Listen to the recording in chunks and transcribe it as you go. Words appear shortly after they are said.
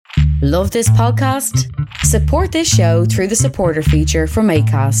Love this podcast? Support this show through the supporter feature from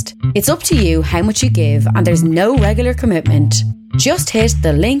Acast. It's up to you how much you give and there's no regular commitment. Just hit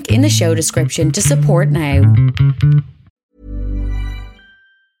the link in the show description to support now.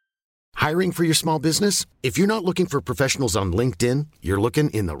 Hiring for your small business? If you're not looking for professionals on LinkedIn, you're looking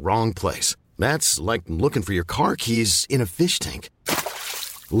in the wrong place. That's like looking for your car keys in a fish tank.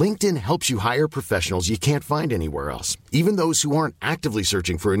 LinkedIn helps you hire professionals you can't find anywhere else, even those who aren't actively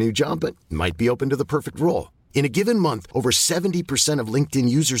searching for a new job but might be open to the perfect role. In a given month, over 70% of LinkedIn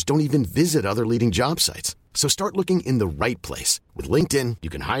users don't even visit other leading job sites. So start looking in the right place. With LinkedIn, you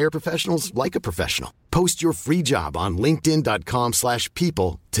can hire professionals like a professional. Post your free job on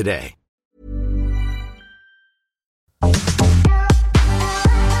linkedin.com/people today.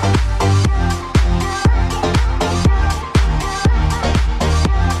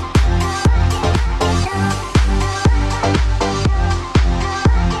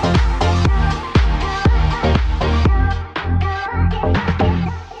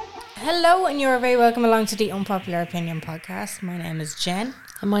 Hello, and you're very welcome along to the Unpopular Opinion podcast. My name is Jen.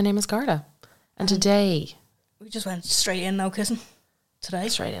 And my name is Garda. And today... We just went straight in now kissing. Today.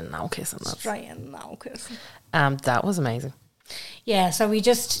 Straight in now kissing. Straight in now kissing. That was amazing. Yeah, so we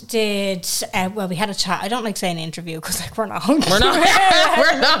just did... we had a chat. I don't like saying interview because we're not. We're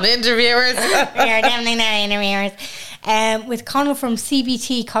not interviewers. We're definitely not interviewers. With Conal from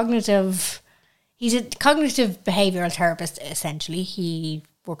CBT Cognitive... He's a cognitive behavioural therapist, essentially. He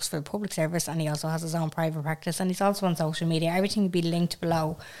works for the public service and he also has his own private practice and he's also on social media. Everything will be linked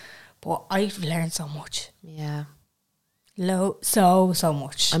below. But I've learned so much. Yeah. So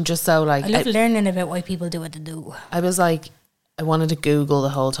much. I'm just so like... I love learning about why people do what they do. I was like... I wanted to Google the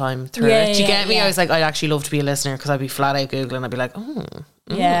whole time through it. Do you get me? I was like, I'd actually love to be a listener because I'd be flat out Googling. I'd be like,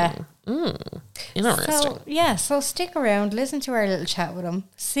 interesting. So stick around, listen to our little chat with him.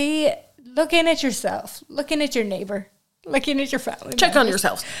 See, look in at yourself, looking at your neighbour, looking at your family. Check on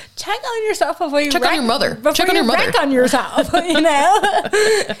yourself. Check on yourself before you check on your mother. Check on your mother. Check on yourself. You know,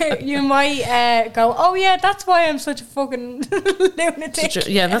 you might go, oh yeah, that's why I'm such a fucking lunatic. That's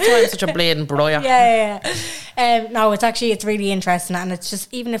why I'm such a bleeding broya. No, it's really interesting, and it's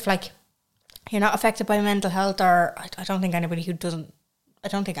just even if like you're not affected by mental health, or I don't think anybody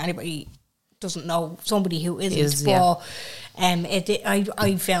doesn't know somebody who isn't. But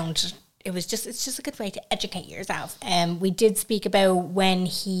I found. It's just a good way to educate yourself. We did speak about when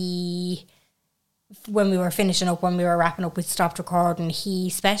we were wrapping up, we stopped recording.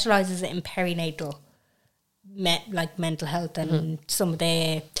 He specialises in perinatal, mental health and some of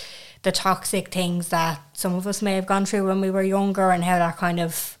the toxic things that some of us may have gone through when we were younger, and how that kind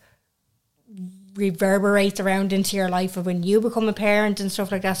of reverberates around into your life of when you become a parent and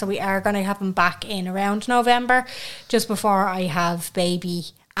stuff like that. So we are going to have him back in around November, just before I have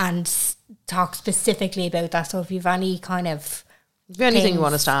baby, and talk specifically about that. So if you've any kind of anything you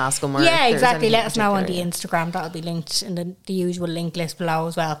want us to ask him, or exactly, let us know on the Instagram. That'll be linked in the usual link list below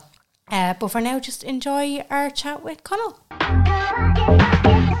as well. But for now, just enjoy our chat with Conal.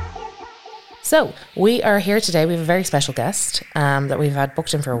 So we are here today. We have a very special guest that we've had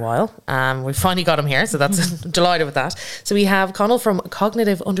booked in for a while. We've finally got him here, so that's delighted with that. So we have Conal from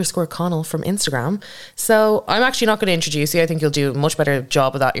Cognitive_Conal from Instagram. So I'm actually not going to introduce you. I think you'll do a much better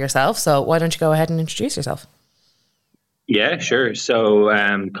job of that yourself. So why don't you go ahead and introduce yourself? Yeah, sure. So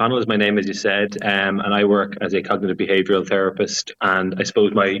Conal is my name, as you said, and I work as a cognitive behavioural therapist. And I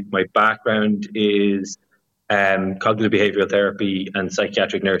suppose my background is cognitive behavioural therapy and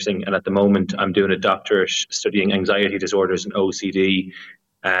psychiatric nursing. And at the moment, I'm doing a doctorate studying anxiety disorders and OCD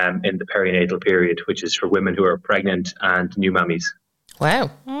in the perinatal period, which is for women who are pregnant and new mummies.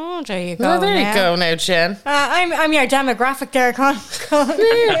 Wow. Oh, there you go. Well, there you go now, Jen. I'm your demographic there, Con.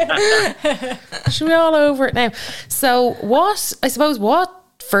 Should we all over it now? So what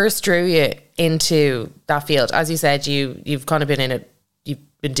first drew you into that field? As you said, you've kind of been in it. You've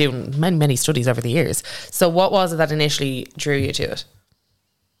been doing many studies over the years. So what was it that initially drew you to it?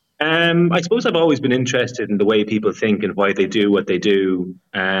 I suppose I've always been interested in the way people think and why they do what they do.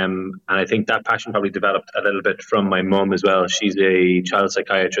 And I think that passion probably developed a little bit from my mum as well. She's a child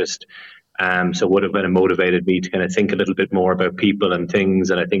psychiatrist. So would have kind of motivated me to kind of think a little bit more about people and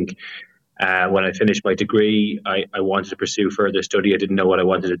things. And I think when I finished my degree, I wanted to pursue further study. I didn't know what I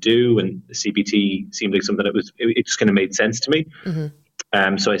wanted to do. And the CBT seemed like something it just kind of made sense to me. Mm-hmm.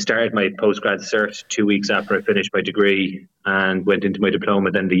 So I started my postgrad cert 2 weeks after I finished my degree and went into my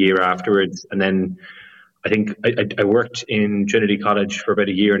diploma then the year afterwards. And then I think I worked in Trinity College for about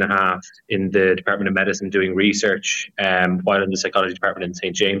a year and a half in the Department of Medicine doing research while in the psychology department in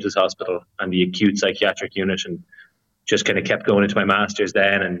St. James's Hospital and the acute psychiatric unit, and just kind of kept going into my master's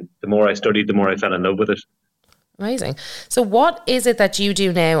then. And the more I studied, the more I fell in love with it. Amazing. So what is it that you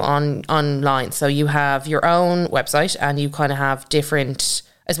do now online? So you have your own website and you kind of have different,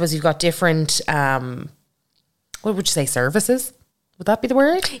 I suppose you've got different, what would you say, services? Would that be the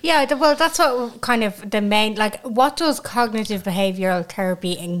word? Yeah, well, that's what kind of the main, like, what does cognitive behavioural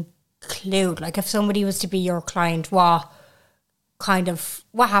therapy include? Like, if somebody was to be your client, what happens?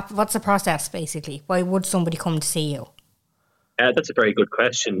 What's the process, basically? Why would somebody come to see you? That's a very good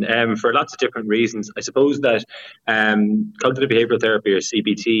question. For lots of different reasons. I suppose that cognitive behavioural therapy, or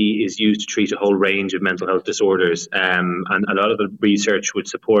CBT, is used to treat a whole range of mental health disorders. And a lot of the research would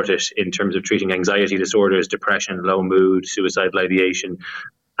support it in terms of treating anxiety disorders, depression, low mood, suicidal ideation,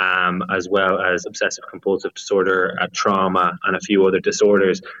 as well as obsessive compulsive disorder, trauma, and a few other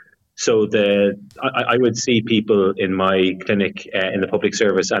disorders. So I would see people in my clinic, in the public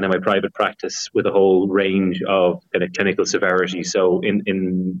service, and in my private practice with a whole range of kind of clinical severity. So in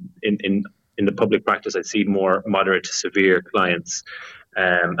the public practice, I'd see more moderate to severe clients,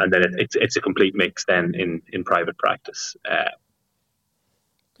 and then it's a complete mix then in private practice.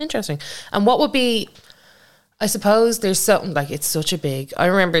 Interesting. And what would be, I suppose there's something like, it's such a big, I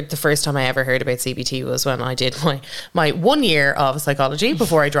remember the first time I ever heard about CBT was when I did my 1 year of psychology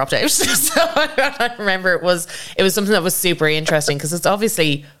before I dropped out. So I remember it was something that was super interesting, because it's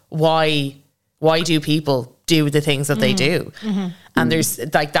obviously why do people do the things that they do? Mm-hmm. And there's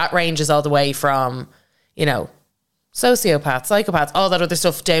like, that ranges all the way from, sociopaths, psychopaths, all that other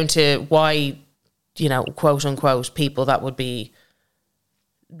stuff, down to why, quote unquote, people that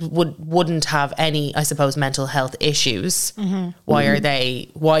wouldn't have any, I suppose, mental health issues. Mm-hmm.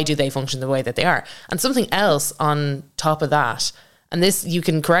 Why do they function the way that they are? And something else on top of that, and this, you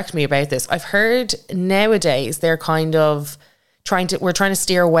can correct me about this, I've heard nowadays they're kind of we're trying to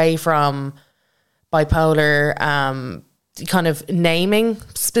steer away from bipolar, kind of naming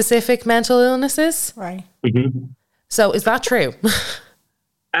specific mental illnesses. Right. Mm-hmm. So is that true?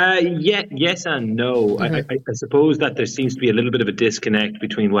 Yes and no. Mm-hmm. I suppose that there seems to be a little bit of a disconnect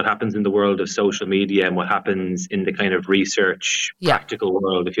between what happens in the world of social media and what happens in the kind of research, practical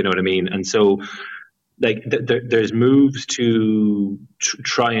world, if you know what I mean. And so, like, there's moves to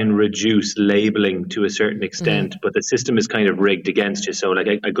try and reduce labeling to a certain extent, but the system is kind of rigged against you. So, like,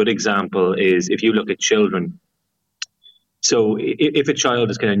 a good example is if you look at children. So if a child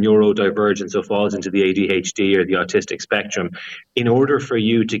is kind of neurodivergent, so falls into the ADHD or the autistic spectrum, in order for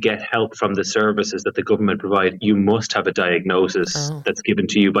you to get help from the services that the government provide, you must have a diagnosis that's given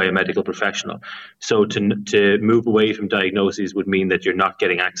to you by a medical professional. So to move away from diagnoses would mean that you're not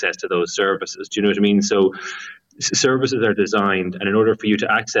getting access to those services. Do you know what I mean? So services are designed, and in order for you to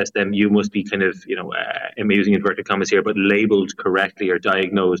access them, you must be kind of, I'm using inverted commas here, but labeled correctly or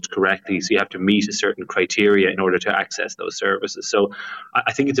diagnosed correctly. So you have to meet a certain criteria in order to access those services. So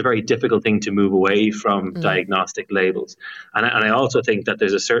I think it's a very difficult thing to move away from diagnostic labels. And I also think that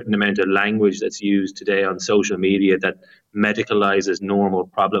there's a certain amount of language that's used today on social media that medicalizes normal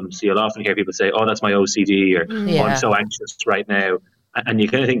problems. So you'll often hear people say, oh, that's my OCD, or oh, I'm so anxious right now. And you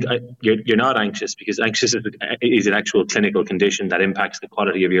kind of think you're not anxious, because anxious is an actual clinical condition that impacts the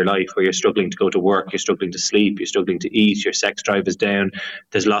quality of your life, where you're struggling to go to work, you're struggling to sleep, you're struggling to eat, your sex drive is down.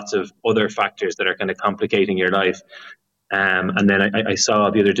 There's lots of other factors that are kind of complicating your life. And then I saw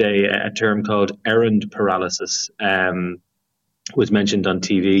the other day a term called errand paralysis was mentioned on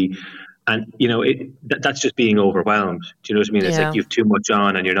TV. And, that's just being overwhelmed. Do you know what I mean? It's like you have too much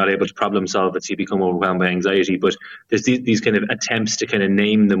on and you're not able to problem solve it, so you become overwhelmed by anxiety. But there's these kind of attempts to kind of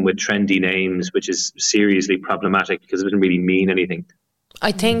name them with trendy names, which is seriously problematic because it doesn't really mean anything.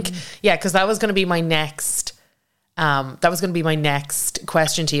 I think, because that was going to be my next...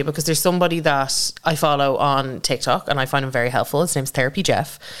 question to you, because there's somebody that I follow on TikTok and I find him very helpful. His name's Therapy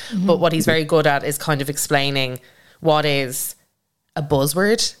Jeff. Mm-hmm. But what he's very good at is kind of explaining what is a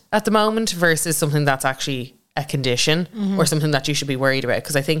buzzword at the moment versus something that's actually a condition or something that you should be worried about.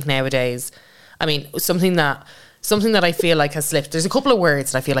 Because I think nowadays, I mean, something that I feel like has slipped. There's a couple of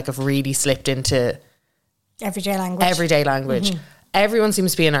words that I feel like have really slipped into everyday language. Mm-hmm. Everyone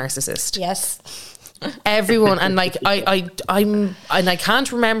seems to be a narcissist. Yes. Everyone, and like I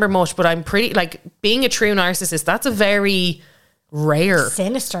can't remember much, but I'm pretty, like, being a true narcissist, that's a very rare,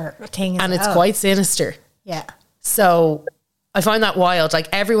 sinister thing, and it's quite sinister. Yeah. So I find that wild. Like,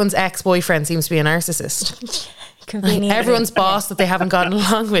 everyone's ex-boyfriend seems to be a narcissist. Like, everyone's boss that they haven't gotten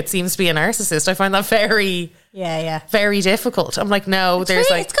along with seems to be a narcissist. I find that very, very difficult. I'm like, no, it's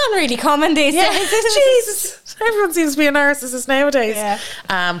gone really common these days. Jesus, everyone seems to be a narcissist nowadays.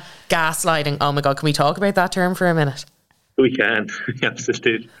 Yeah. Gaslighting. Oh my God, can we talk about that term for a minute? We can.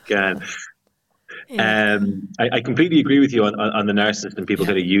 Absolutely can. I completely agree with you on the narcissist and people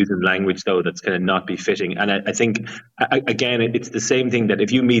kind of using language though that's kind of not befitting. And I think again it's the same thing that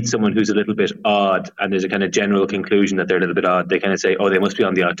if you meet someone who's a little bit odd and there's a kind of general conclusion that they're a little bit odd, they kind of say, oh, they must be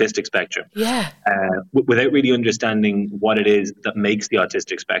on the autistic spectrum. Yeah. Without really understanding what it is that makes the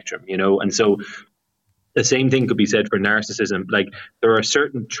autistic spectrum, you know. And so the same thing could be said for narcissism. Like there are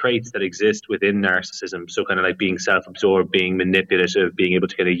certain traits that exist within narcissism. So kind of like being self-absorbed, being manipulative, being able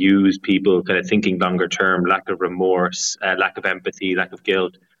to kind of use people, kind of thinking longer term, lack of remorse, lack of empathy, lack of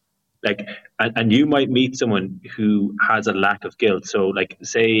guilt. Like, and you might meet someone who has a lack of guilt. So like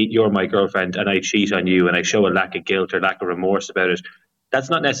say you're my girlfriend and I cheat on you and I show a lack of guilt or lack of remorse about it. That's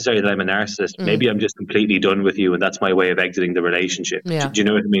not necessarily that I'm a narcissist. Maybe I'm just completely done with you and that's my way of exiting the relationship. Yeah. Do you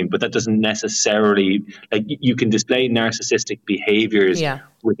know what I mean? But that doesn't necessarily, like you can display narcissistic behaviors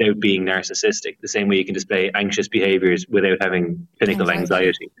without being narcissistic, the same way you can display anxious behaviors without having clinical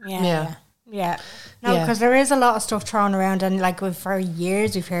anxiety. Yeah. No, because there is a lot of stuff thrown around, and like for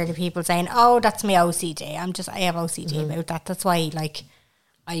years we've heard of people saying, "Oh, that's my OCD. I have OCD about that. That's why, like,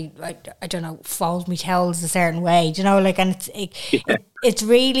 I don't know, fold my towels a certain way." Do you know, like, and it's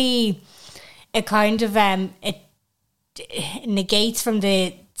really a kind of it negates from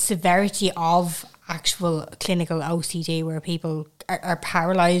the severity of actual clinical OCD, where people are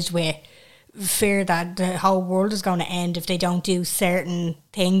paralyzed with fear that the whole world is going to end if they don't do certain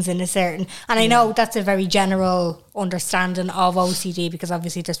things in a certain, and I know that's a very general understanding of OCD, because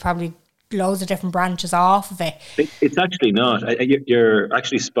obviously there's probably loads of different branches off of it. It's actually not. You're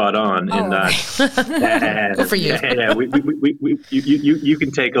actually spot on in that. Good for you. You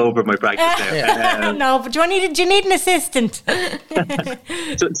can take over my practice now. No, but do you need an assistant?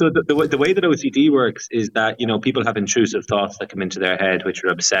 So the way that OCD works is that, you know, people have intrusive thoughts that come into their head, which are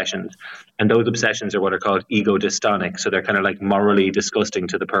obsessions, and those obsessions are what are called ego dystonic. So they're kind of like morally disgusting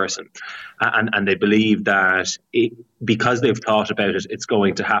to the person, and they believe that because they've thought about it, it's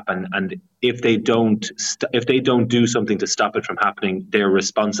going to happen, and if they don't do something to stop it from happening, they're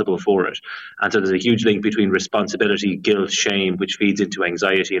responsible for it. And so there's a huge link between responsibility, guilt, shame, which feeds into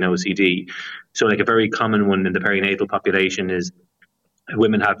anxiety and OCD. So like a very common one in the perinatal population is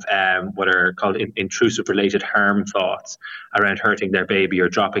women have what are called intrusive related harm thoughts around hurting their baby or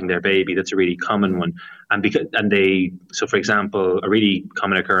dropping their baby. That's a really common one. So for example, a really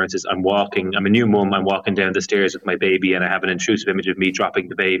common occurrence is I'm a new mum, I'm walking down the stairs with my baby and I have an intrusive image of me dropping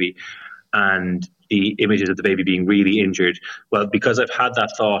the baby and the images of the baby being really injured. Well, because I've had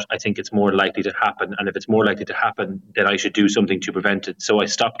that thought, I think it's more likely to happen. And if it's more likely to happen, then I should do something to prevent it. So I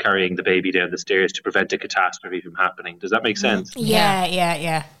stop carrying the baby down the stairs to prevent a catastrophe from happening. Does that make sense?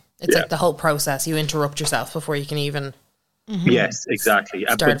 Yeah. It's like the whole process. You interrupt yourself before you can even... Yes, exactly.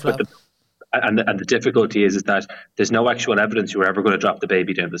 Start and the difficulty is that there's no actual evidence you were ever going to drop the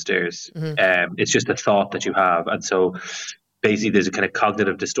baby down the stairs. It's just a thought that you have. And so basically there's a kind of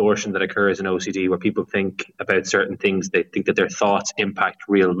cognitive distortion that occurs in OCD where people think about certain things. They think that their thoughts impact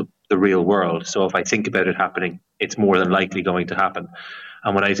the real world. So if I think about it happening, it's more than likely going to happen.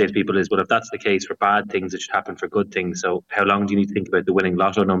 And what I say to people is, well, if that's the case for bad things, it should happen for good things. So how long do you need to think about the winning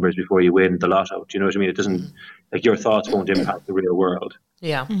lotto numbers before you win the lotto? Do you know what I mean? It doesn't, like, your thoughts won't impact the real world.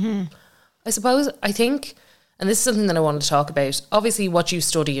 Yeah. I think, and this is something that I wanted to talk about, obviously what you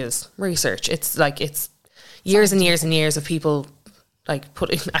study is research. It's years and years and years of people like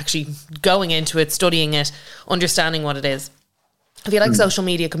actually going into it, studying it, understanding what it is. I feel like social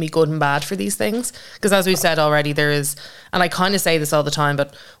media can be good and bad for these things, because as we've said already, there is, and I kind of say this all the time,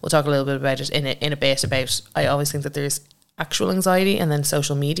 but we'll talk a little bit about it in a bit about, I always think that there's actual anxiety and then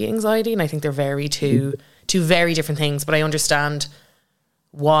social media anxiety, and I think they're two very different things, but I understand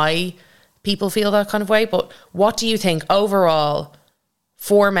why people feel that kind of way. But what do you think overall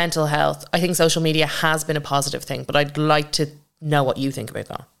for mental health? I think social media has been a positive thing, but I'd like to know what you think about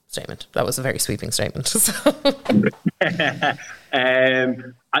that statement. That was a very sweeping statement.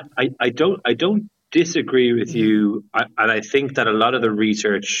 I don't disagree with you, and I think that a lot of the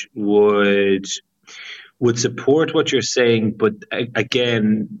research would support what you're saying, but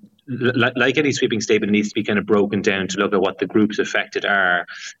again, like any sweeping statement, it needs to be kind of broken down to look at what the groups affected are.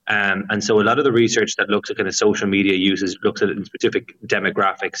 And so a lot of the research that looks at kind of social media uses looks at it in specific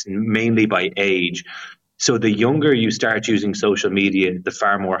demographics, mainly by age. So the younger you start using social media, the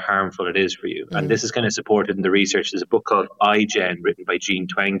far more harmful it is for you. And this is kind of supported in the research. There's a book called iGen written by Jean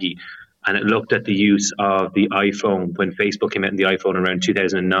Twenge, and it looked at the use of the iPhone when Facebook came out in the iPhone around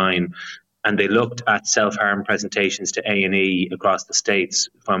 2009. And they looked at self-harm presentations to A&E across the States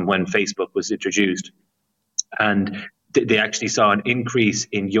from when Facebook was introduced. And they actually saw an increase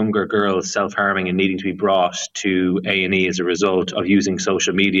in younger girls self-harming and needing to be brought to A&E as a result of using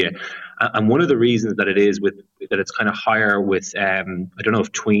social media. And one of the reasons that it's kind of higher with, I don't know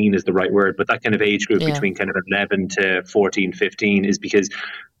if tween is the right word, but that kind of age group between kind of 11 to 14, 15 is because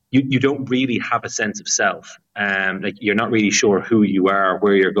you don't really have a sense of self. Like you're not really sure who you are,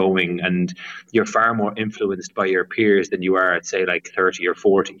 where you're going, and you're far more influenced by your peers than you are at, say, like 30 or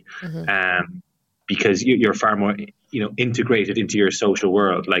 40. Because you're far more, integrated into your social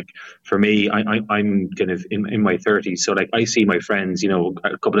world. Like for me, I'm kind of in my 30s, so like I see my friends,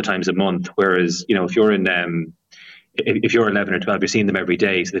 a couple of times a month. Whereas, if you're if you're 11 or 12, you're seeing them every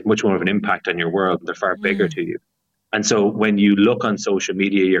day, so there's much more of an impact on your world. They're far bigger to you. And so when you look on social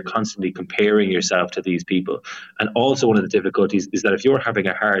media, you're constantly comparing yourself to these people. And also one of the difficulties is that if you're having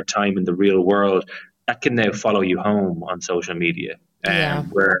a hard time in the real world, that can now follow you home on social media.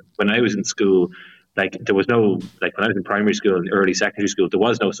 Where when I was in school, like there was no, like when I was in primary school and early secondary school, there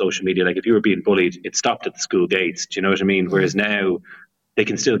was no social media. Like if you were being bullied, it stopped at the school gates. Do you know what I mean? Whereas now they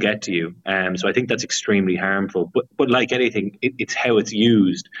can still get to you. So I think that's extremely harmful. But like anything, it's how it's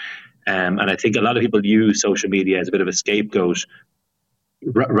used. And I think a lot of people use social media as a bit of a scapegoat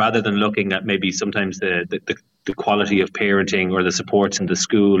rather than looking at maybe sometimes the quality of parenting or the supports in the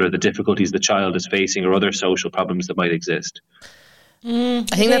school or the difficulties the child is facing or other social problems that might exist. I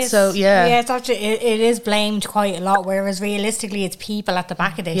think that's so, yeah. It's actually, it is blamed quite a lot, whereas realistically it's people at the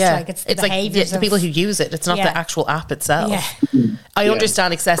back of this. Like it's the behaviours like the people who use it. It's not the actual app itself. I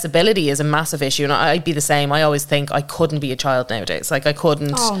understand accessibility is a massive issue, and I'd be the same. I always think I couldn't be a child nowadays. Like I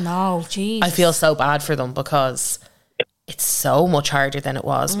couldn't. Oh no, geez. I feel so bad for them because it's so much harder than it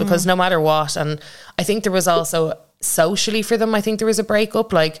was, because no matter what, and I think there was also socially for them, I think there was a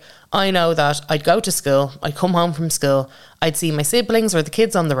breakup. Like I know that I'd go to school, I'd come home from school, I'd see my siblings or the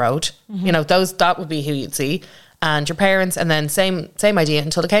kids on the road, that would be who you'd see, and your parents, and then same idea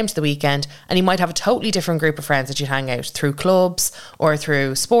until it came to the weekend, and you might have a totally different group of friends that you'd hang out through clubs or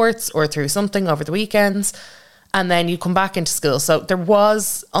through sports or through something over the weekends, and then you come back into school. So there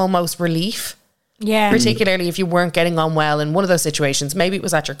was almost relief. Yeah. Particularly if you weren't getting on well in one of those situations. Maybe it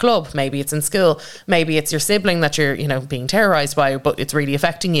was at your club, maybe it's in school, maybe it's your sibling that you're, being terrorised by, but it's really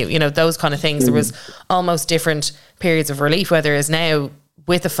affecting you. Those kind of things. There was almost different periods of relief, whether it's now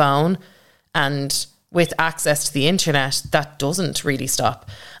with a phone and with access to the internet, that doesn't really stop.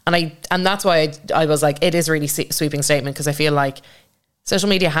 And that's why I was like, it is a really sweeping statement, because I feel like social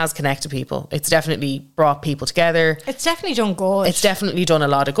media has connected people. It's definitely brought people together. It's definitely done good. It's definitely done a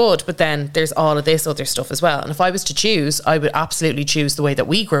lot of good. But then there's all of this other stuff as well. And if I was to choose, I would absolutely choose the way that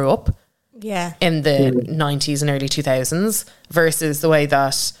we grew up in the 90s and early 2000s versus the way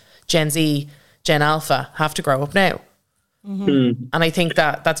that Gen Z, Gen Alpha have to grow up now. And I think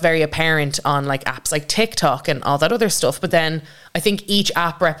that that's very apparent on like apps like TikTok and all that other stuff. But then I think each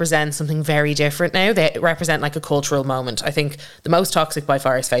app represents something very different now. They represent like a cultural moment. I think the most toxic by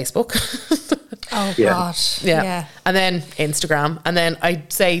far is Facebook. Oh gosh. Yeah. And then Instagram. And then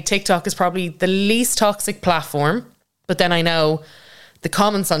I'd say TikTok is probably the least toxic platform. But then I know the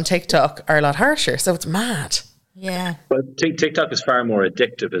comments on TikTok are a lot harsher. So it's mad. Yeah, but TikTok is far more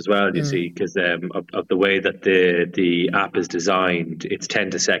addictive as well. You see, because of the way that the app is designed. It's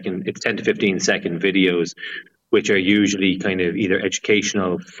 10 to 15 second videos, which are usually kind of either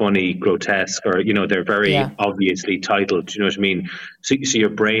educational, funny, grotesque, or they're very obviously titled. Do you know what I mean? So your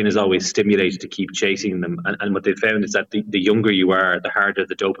brain is always stimulated to keep chasing them. And what they found is that the younger you are, the harder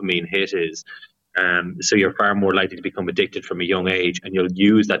the dopamine hit is. So you're far more likely to become addicted from a young age, and you'll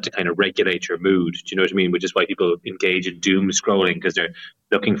use that to kind of regulate your mood. Do you know what I mean? Which is why people engage in doom scrolling, because they're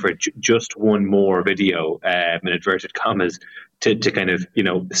looking for just one more video, in inverted commas, to kind of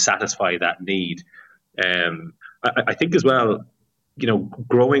satisfy that need. I think as well,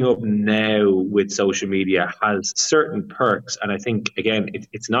 growing up now with social media has certain perks, and I think again,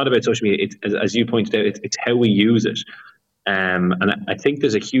 it's not about social media. It's, as you pointed out, it's how we use it. And I think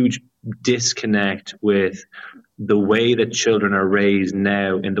there's a huge disconnect with the way that children are raised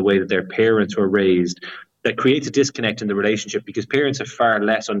now and the way that their parents were raised, that creates a disconnect in the relationship, because parents have far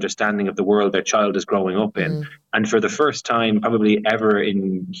less understanding of the world their child is growing up in. And for the first time probably ever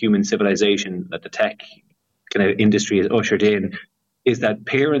in human civilization that the tech kind of industry has ushered in, is that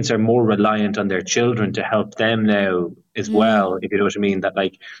parents are more reliant on their children to help them now as well, if you know what I mean. That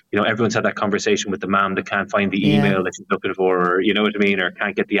everyone's had that conversation with the mom that can't find the email that she's looking for, or you know what I mean, or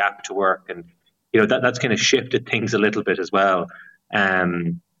can't get the app to work, and that's kind of shifted things a little bit as well.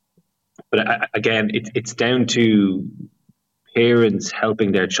 But again, it's down to parents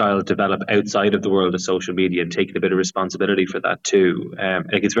helping their child develop outside of the world of social media and taking a bit of responsibility for that too.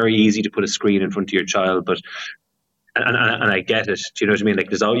 It's very easy to put a screen in front of your child, but And I get it. Do you know what I mean? Like,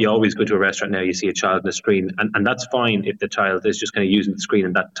 you always go to a restaurant now, you see a child on the screen, and that's fine if the child is just kind of using the screen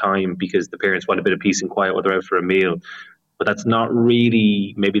in that time because the parents want a bit of peace and quiet while they're out for a meal. But that's not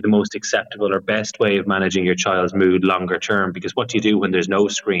really maybe the most acceptable or best way of managing your child's mood longer term. Because what do you do when there's no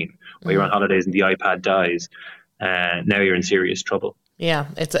screen, or you're on holidays and the iPad dies? Now you're in serious trouble. Yeah,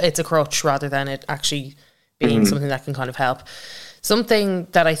 it's a crutch rather than it actually being something that can kind of help. Something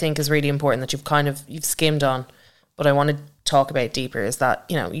that I think is really important that you've skimmed on, but I want to talk about deeper is that,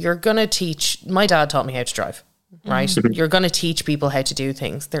 you're going to teach, my dad taught me how to drive, right? You're going to teach people how to do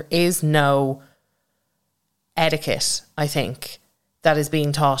things. There is no etiquette, I think, that is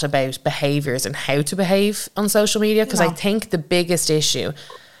being taught about behaviours and how to behave on social media. Because I think the biggest issue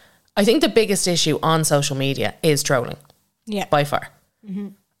on social media is trolling. Yeah. By far. Mm-hmm.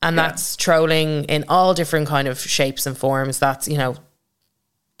 And that's trolling in all different kind of shapes and forms. That's,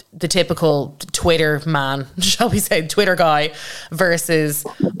 the typical Twitter man, shall we say, Twitter guy, versus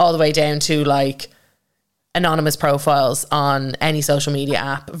all the way down to like anonymous profiles on any social media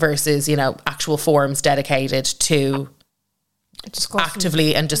app versus, actual forums dedicated to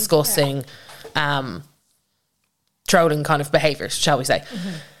actively and discussing trolling kind of behaviours, shall we say.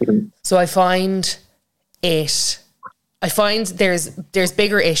 Mm-hmm. So I find there's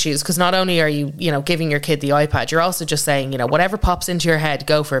bigger issues because not only are you, giving your kid the iPad, you're also just saying, whatever pops into your head,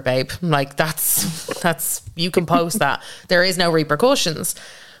 go for it, babe. Like that's you can post that. There is no repercussions.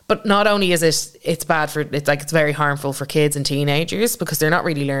 But not only is it's bad it's very harmful for kids and teenagers because they're not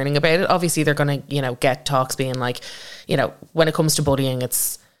really learning about it. Obviously they're going to, get talks being like, when it comes to bullying,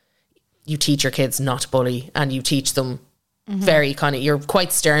 it's, you teach your kids not to bully and you teach them very you're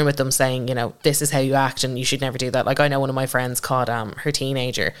quite stern with them saying, this is how you act and you should never do that. Like I know one of my friends caught her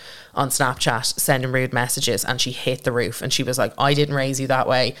teenager on Snapchat sending rude messages and she hit the roof and she was like, I didn't raise you that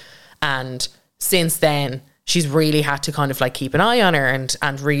way. And since then she's really had to kind of like keep an eye on her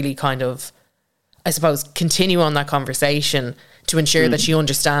and really kind of, I suppose, continue on that conversation to ensure that she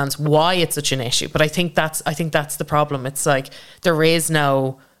understands why it's such an issue. But I think that's the problem. It's like there is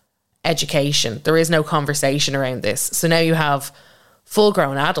no education, there is no conversation around this. So now you have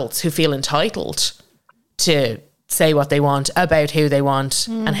full-grown adults who feel entitled to say what they want about who they want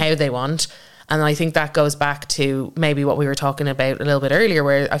and how they want. And I think that goes back to maybe what we were talking about a little bit earlier,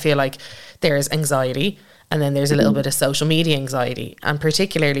 where I feel like there's anxiety and then there's a little bit of social media anxiety. And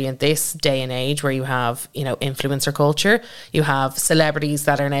particularly in this day and age where you have, influencer culture, you have celebrities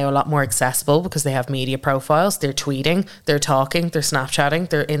that are now a lot more accessible because they have media profiles. They're tweeting, they're talking, they're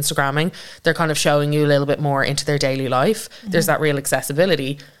Snapchatting, they're Instagramming. They're kind of showing you a little bit more into their daily life. There's that real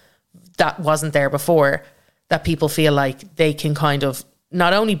accessibility that wasn't there before, that people feel like they can kind of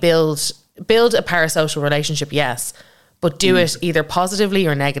not only build a parasocial relationship, yes, but do it either positively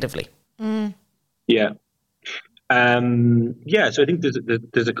or negatively. Yeah. So I think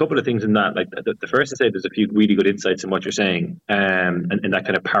there's a couple of things in that. Like the first to say, there's a few really good insights in what you're saying, and that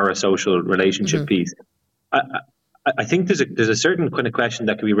kind of parasocial relationship piece. I think there's a certain kind of question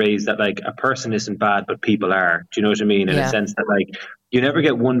that can be raised that like a person isn't bad, but people are. Do you know what I mean? In a sense that like you never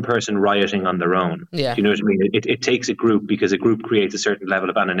get one person rioting on their own. Yeah. Do you know what I mean? It takes a group because a group creates a certain level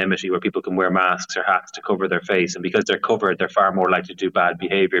of anonymity where people can wear masks or hats to cover their face, and because they're covered, they're far more likely to do bad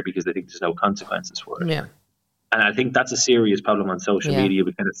behavior because they think there's no consequences for it. Yeah. And I think that's a serious problem on social media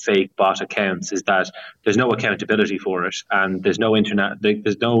with kind of fake bot accounts, is that there's no accountability for it, and there's no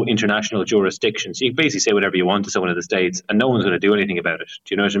international jurisdiction. So you can basically say whatever you want to someone in the States, and no one's going to do anything about it.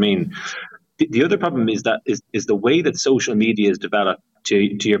 Do you know what I mean? The other problem is that is the way that social media is developed. To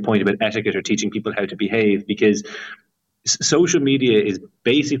your point about etiquette or teaching people how to behave, because social media is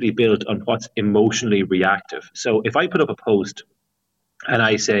basically built on what's emotionally reactive. So if I put up a post and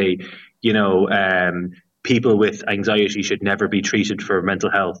I say, people with anxiety should never be treated for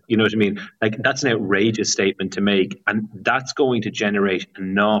mental health. You know what I mean? Like, that's an outrageous statement to make. And that's going to generate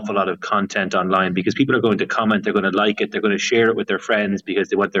an awful lot of content online, because people are going to comment, they're going to like it, they're going to share it with their friends because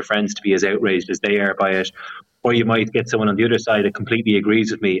they want their friends to be as outraged as they are by it. Or you might get someone on the other side that completely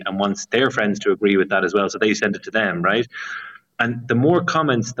agrees with me and wants their friends to agree with that as well. So they send it to them, right? And the more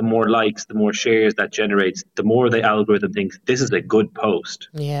comments, the more likes, the more shares that generates, the more the algorithm thinks this is a good post.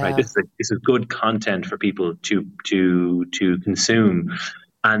 Yeah. Right? This is good content for people to consume.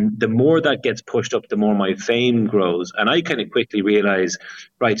 And the more that gets pushed up, the more my fame grows. And I kind of quickly realize,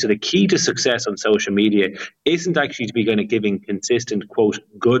 right, so the key to success on social media isn't actually to be kind of giving consistent, quote,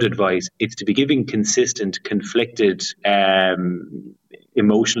 good advice. It's to be giving consistent, conflicted,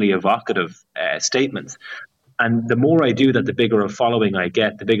 emotionally evocative statements. And the more I do that, the bigger a following I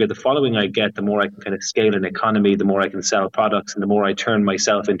get. The bigger the following I get, the more I can kind of scale an economy, the more I can sell products, and the more I turn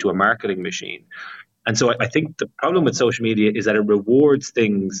myself into a marketing machine. And so I think the problem with social media is that it rewards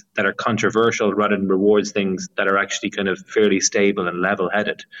things that are controversial rather than rewards things that are actually kind of fairly stable and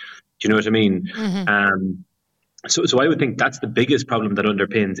level-headed. Do you know what I mean? So I would think that's the biggest problem that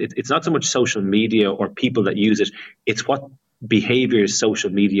underpins it. It's not so much social media or people that use it. It's what behaviors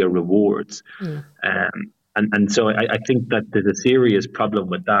social media rewards. And so I think that there's a serious problem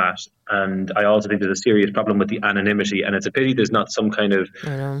with that. And I also think there's a serious problem with the anonymity. And it's a pity there's not some kind of,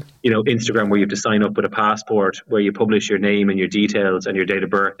 Instagram where you have to sign up with a passport where you publish your name and your details and your date of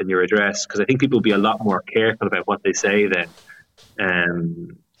birth and your address. Because I think people will be a lot more careful about what they say then.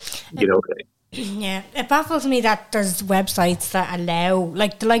 Yeah, it baffles me that there's websites that allow,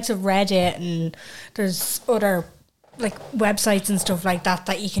 like the likes of Reddit, and there's other like websites and stuff like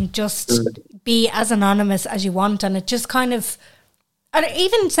that you can just be as anonymous as you want, and it just kind of, and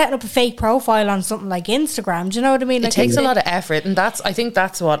even setting up a fake profile on something like Instagram, do you know what I mean? It takes a lot of effort, and I think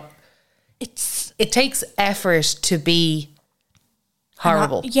that's what it takes effort to be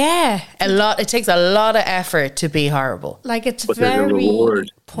horrible. It takes a lot of effort to be horrible. Like, it's but very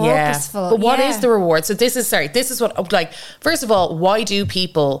purposeful. But what is the reward? So this is what, like, first of all, why do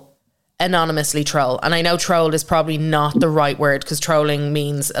people anonymously troll? And I know troll is probably not the right word, because trolling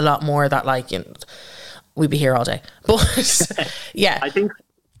means a lot more that, like, we'd be here all day. But yeah, I think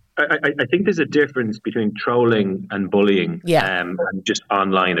there's a difference between trolling and bullying, and just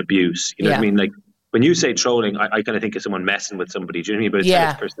online abuse. You know what I mean? Like, when you say trolling, I kind of think of someone messing with somebody. Do you know what I mean?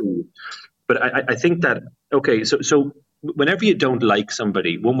 But it's perceived. But I think that, okay, so whenever you don't like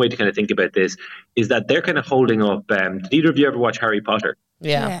somebody, one way to kind of think about this is that they're kind of holding up. Did either of you ever watch Harry Potter?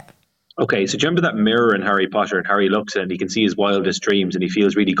 Yeah. Okay, so do you remember that mirror in Harry Potter, and Harry looks in and he can see his wildest dreams and he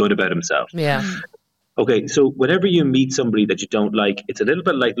feels really good about himself? Yeah. Okay, so whenever you meet somebody that you don't like, it's a little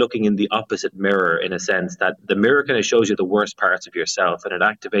bit like looking in the opposite mirror, in a sense that the mirror kind of shows you the worst parts of yourself, and it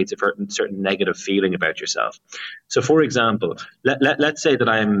activates a certain negative feeling about yourself. So, for example, let's say that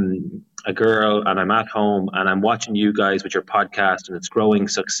I'm a girl and I'm at home and I'm watching you guys with your podcast and it's growing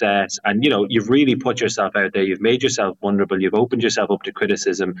success, and you've really put yourself out there, you've made yourself vulnerable, you've opened yourself up to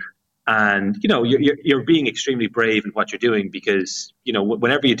criticism. And, you're being extremely brave in what you're doing, because,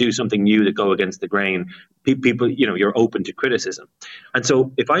 whenever you do something new that go against the grain, people, you're open to criticism. And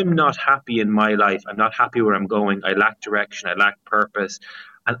so if I'm not happy in my life, I'm not happy where I'm going, I lack direction, I lack purpose,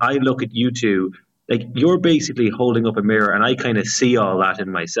 and I look at you two, like, you're basically holding up a mirror, and I kind of see all that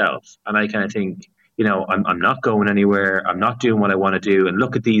in myself. And I kind of think, I'm not going anywhere. I'm not doing what I want to do. And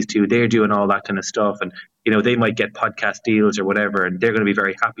look at these two, they're doing all that kind of stuff. And, they might get podcast deals or whatever, and they're going to be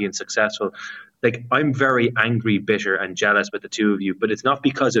very happy and successful. Like, I'm very angry, bitter, and jealous with the two of you, but it's not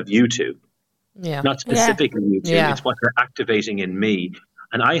because of you two. Yeah. Not specifically you two. Yeah. It's what you're activating in me.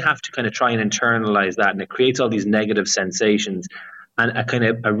 And I have to kind of try and internalize that. And it creates all these negative sensations. And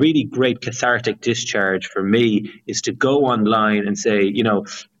a really great cathartic discharge for me is to go online and say,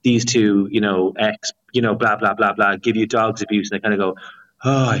 these two, X, blah, blah, blah, blah, give you dogs abuse. And I kind of go,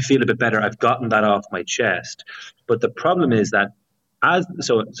 oh, I feel a bit better. I've gotten that off my chest. But the problem is that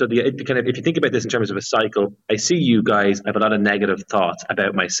if you think about this in terms of a cycle, I see you guys, I have a lot of negative thoughts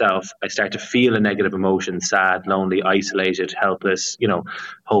about myself. I start to feel a negative emotion, sad, lonely, isolated, helpless,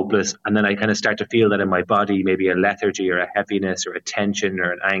 hopeless. And then I kind of start to feel that in my body, maybe a lethargy or a heaviness or a tension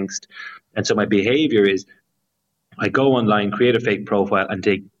or an angst. And so my behavior is, I go online, create a fake profile, and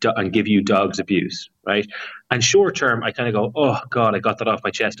give you dogs abuse, right? And short term, I kind of go, oh God, I got that off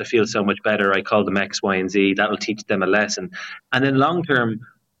my chest. I feel so much better. I call them X, Y, and Z. That'll teach them a lesson. And then long term,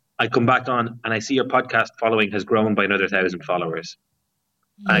 I come back on and I see your podcast following has grown by another 1,000 followers.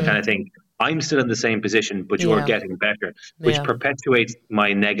 And I kind of think, I'm still in the same position, but you're getting better, which perpetuates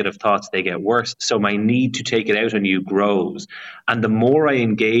my negative thoughts. They get worse. So my need to take it out on you grows. And the more I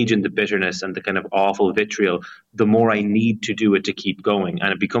engage in the bitterness and the kind of awful vitriol, the more I need to do it to keep going.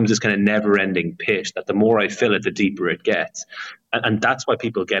 And it becomes this kind of never-ending pit that the more I fill it, the deeper it gets. And that's why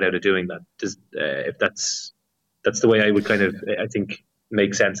people get out of doing that. If that's the way I would kind of, I think,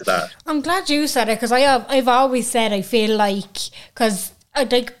 make sense of that. I'm glad you said it, because I've always said I feel like, because I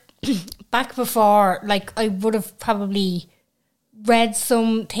think back before, like, I would have probably read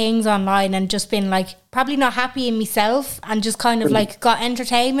some things online and just been like probably not happy in myself, and just kind of like got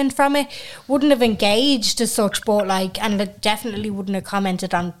entertainment from it. Wouldn't have engaged as such, but like, and it definitely wouldn't have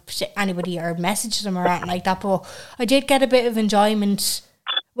commented on anybody or messaged them or anything like that. But I did get a bit of enjoyment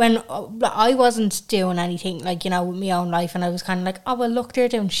when I wasn't doing anything, like, with my own life, and I was kind of like, oh well, look, they're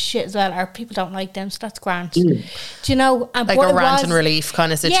doing shit as well, or people don't like them, so that's grand. Do you know? Like a rant and relief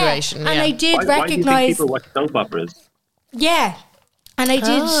kind of situation. Yeah, and I did recognise. Why do you think people watch soap operas? Yeah, and I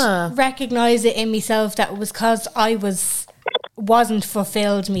did recognise it in myself that it was because I was wasn't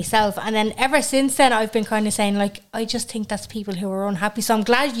fulfilled myself. And then ever since then, I've been kind of saying, like, I just think that's people who are unhappy. So I'm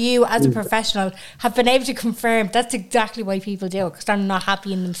glad you, as a professional, have been able to confirm that's exactly why people do it, because they're not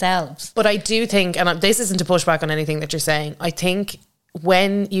happy in themselves. But I do think, and this isn't to push back on anything that you're saying, I think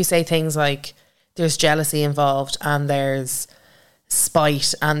when you say things like there's jealousy involved and there's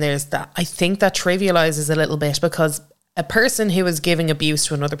spite and there's that, I think that trivializes a little bit, because a person who is giving abuse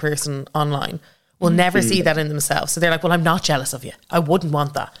to another person online will never see that in themselves. So they're like, well, I'm not jealous of you. I wouldn't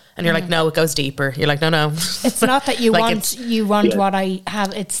want that. And you're like, no, it goes deeper. You're like, no. It's not that you like want what I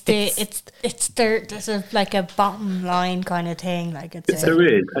have. There's a bottom line kind of thing. Like there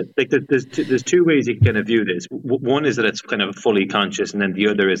is. Like there's two ways you can kind of view this. One is that it's kind of fully conscious, and then the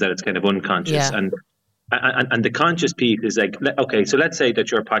other is that it's kind of unconscious. Yeah. And the conscious piece is like, okay, so let's say that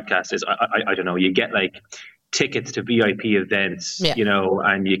your podcast is, I don't know, you get like tickets to VIP events, you know,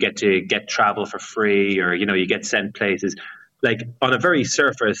 and you get travel for free, or, you know, you get sent places. Like on a very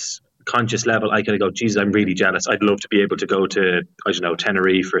surface conscious level, I kind of go, Jesus, I'm really jealous. I'd love to be able to go to, I don't know,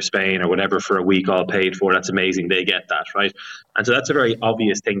 Tenerife or Spain or whatever for a week all paid for. That's amazing. They get that, right? And so that's a very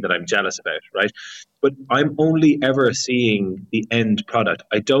obvious thing that I'm jealous about, right? But I'm only ever seeing the end product.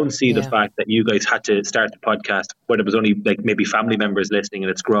 I don't see the fact that you guys had to start the podcast where there was only like maybe family members listening and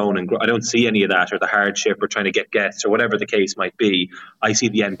it's grown and I don't see any of that, or the hardship or trying to get guests or whatever the case might be. I see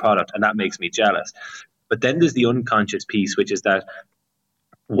the end product and that makes me jealous. But then there's the unconscious piece, which is that,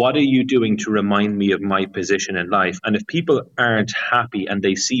 what are you doing to remind me of my position in life? And if people aren't happy and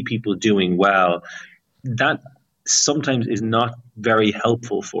they see people doing well, that sometimes is not very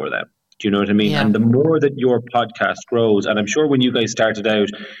helpful for them. Do you know what I mean? Yeah. And the more that your podcast grows, and I'm sure when you guys started out,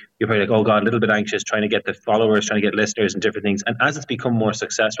 you're probably like, oh God, a little bit anxious, trying to get the followers, trying to get listeners and different things. And as it's become more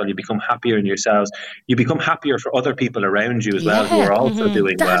successful, you become happier in yourselves. You become happier for other people around you as well, who are also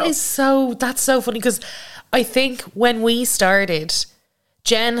doing well. That's so funny, because I think when we started,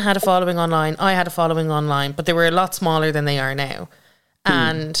 Jen had a following online, I had a following online, but they were a lot smaller than they are now.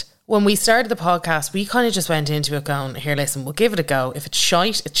 And when we started the podcast, we kind of just went into it going, here, listen, we'll give it a go. If it's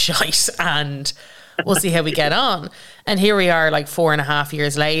shite, it's shite, and we'll see how we get on. And here we are like 4.5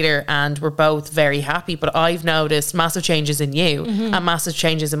 years later, and we're both very happy. But I've noticed massive changes in you and massive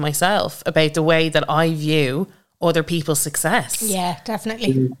changes in myself about the way that I view other people's success. Yeah,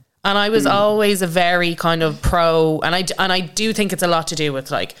 definitely. And I was always a very kind of pro, and I do think it's a lot to do with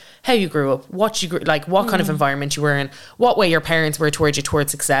like how you grew up, what kind of environment you were in, what way your parents were towards you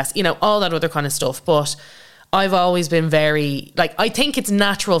towards success, you know, all that other kind of stuff. But I've always been very, like, I think it's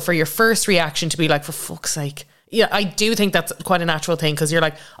natural for your first reaction to be like, for fuck's sake. Yeah, I do think that's quite a natural thing, because you're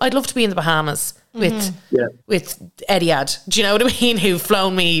like, I'd love to be in the Bahamas with Etihad. Do you know what I mean? Who've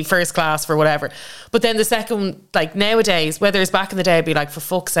flown me first class for whatever. But then the second, like nowadays, whether it's back in the day, I'd be like, for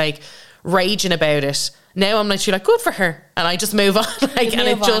fuck's sake, raging about it. Now I'm literally like, good for her, and I just move on. Like, and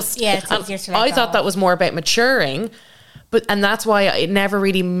it just, it's easier to let I go. thought that was more about maturing, and that's why it never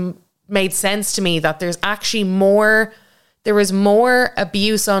really made sense to me that there's actually more. There is more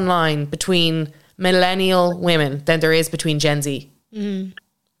abuse online between millennial women than there is between Gen Z.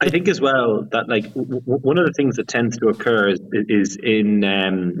 I think as well that like one of the things that tends to occur is in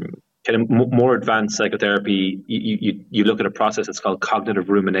kind of more advanced psychotherapy, you look at a process that's called cognitive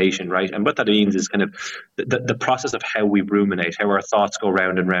rumination, right? And what that means is kind of the process of how we ruminate, how our thoughts go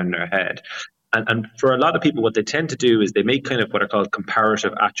round and round in our head. And for a lot of people, what they tend to do is they make kind of what are called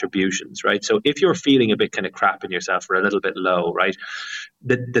comparative attributions, right? So if you're feeling a bit kind of crap in yourself or a little bit low, right?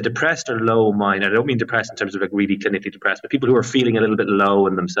 The depressed or low mind, I don't mean depressed in terms of like really clinically depressed, but people who are feeling a little bit low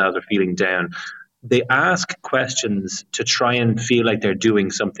in themselves or feeling down, they ask questions to try and feel like they're doing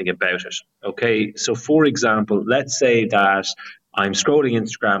something about it, okay? So for example, let's say that I'm scrolling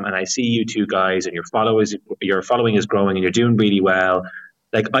Instagram and I see you two guys and your following is growing and you're doing really well.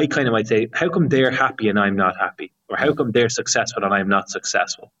 Like, I kind of might say, how come they're happy and I'm not happy? Or how come they're successful and I'm not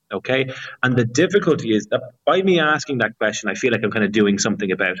successful? Okay. And the difficulty is that by me asking that question, I feel like I'm kind of doing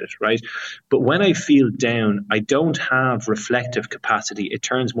something about it, right? But when I feel down, I don't have reflective capacity. It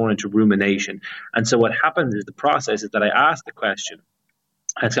turns more into rumination. And so what happens is the process is that I ask the question.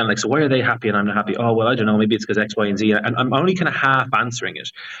 And it's kind of like, so why are they happy and I'm not happy? Oh, well, I don't know. Maybe it's because X, Y, and Z. And I'm only kind of half answering it.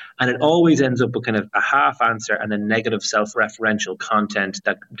 And it always ends up with kind of a half answer and then negative self-referential content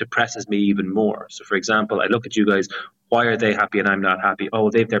that depresses me even more. So, for example, I look at you guys. why are they happy and I'm not happy?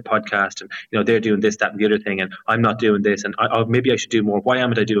 Oh, they've their podcast and, you know, they're doing this, that, and the other thing, and I'm not doing this, and maybe I should do more. Why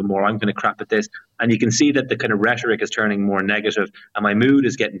am I doing more? I'm going to crap at this. And you can see that the kind of rhetoric is turning more negative, and my mood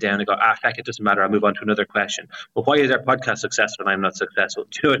is getting down. I go, heck, it doesn't matter. I'll move on to another question. But why is our podcast successful and I'm not successful?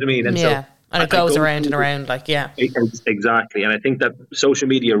 Do you know what I mean? And yeah. And it goes around and around, like, yeah. Exactly. And I think that social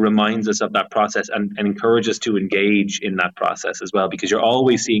media reminds us of that process and encourages us to engage in that process as well, because you're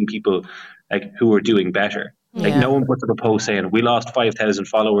always seeing people like who are doing better. Like no one puts up a post saying, we lost 5,000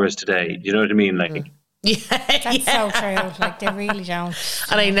 followers today. Do you know what I mean? Like, That's so true. Like, they really don't.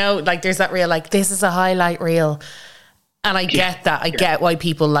 And I know, like, there's that reel, like, this is a highlight reel. And I get that. I get why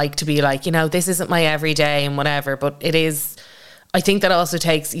people like to be like, you know, this isn't my everyday and whatever, but it is. I think that also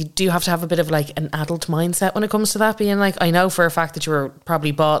takes, you do have to have a bit of like an adult mindset when it comes to that, being like, I know for a fact that you were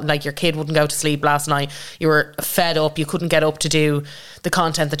probably like your kid wouldn't go to sleep last night, you were fed up, you couldn't get up to do the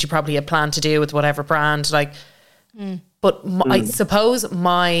content that you probably had planned to do with whatever brand, like, but I suppose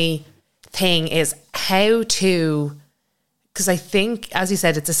my thing is how to, because I think, as you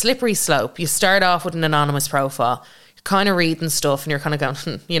said, it's a slippery slope. You start off with an anonymous profile, you're kind of reading stuff and you're kind of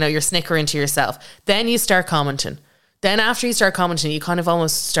going, you know, you're snickering to yourself. Then you start commenting. Then after you start commenting, you kind of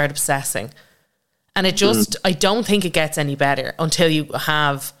almost start obsessing. And it just, I don't think it gets any better until you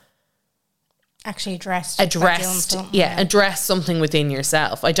have actually addressed something within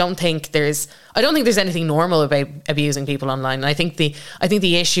yourself. I don't think there's anything normal about abusing people online. And I think the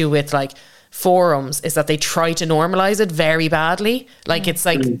issue with like forums is that they try to normalize it very badly. Like it's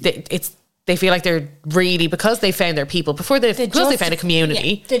like they feel like they're really, because they found their people because they found a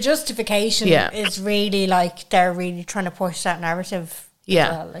community. The justification is really like they're really trying to push that narrative.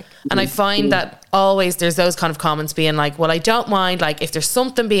 Yeah. Well, like. And I find that always there's those kind of comments being like, well, I don't mind, like, if there's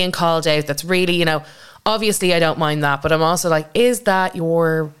something being called out that's really, you know, obviously I don't mind that, but I'm also like, is that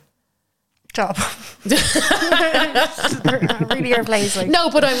your job? Really your place, like. No,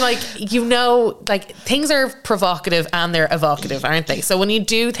 but I'm like, you know, like, things are provocative and they're evocative, aren't they? So when you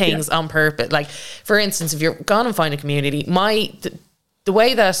do things on purpose, like, for instance, if you're gone and find a community, the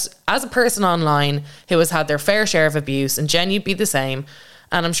way that, as a person online who has had their fair share of abuse, and Jen, you'd be the same,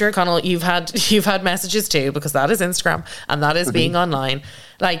 and I'm sure, Conal, you've had messages too, because that is Instagram and that is being online.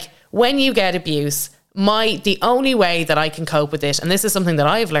 Like, when you get abuse, the only way that I can cope with it, and this is something that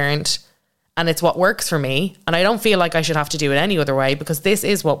I've learned, and it's what works for me, and I don't feel like I should have to do it any other way, because this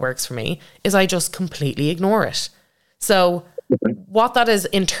is what works for me, is I just completely ignore it. So what that has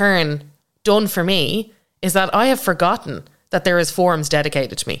in turn done for me is that I have forgotten that there is forums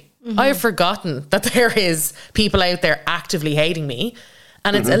dedicated to me. I have forgotten that there is people out there actively hating me,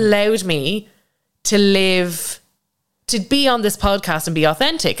 and it's allowed me to be on this podcast and be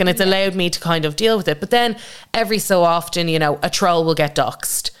authentic, and it's allowed me to kind of deal with it. But then every so often, you know, a troll will get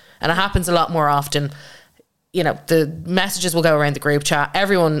doxed, and it happens a lot more often. You know, the messages will go around the group chat,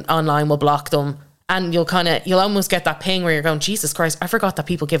 everyone online will block them, and you'll almost get that ping where you're going, Jesus Christ, I forgot that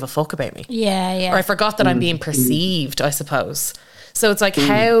people give a fuck about me. Yeah. Or I forgot that I'm being perceived, I suppose. So it's like,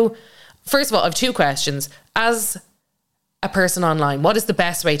 how, first of all, I have two questions. As a person online, what is the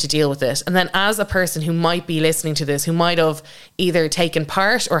best way to deal with it? And then as a person who might be listening to this, who might have either taken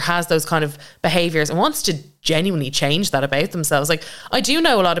part or has those kind of behaviours and wants to genuinely change that about themselves. Like, I do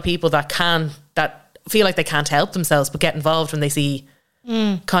know a lot of people that feel like they can't help themselves but get involved when they see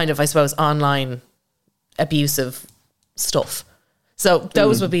kind of, I suppose, online abusive stuff. So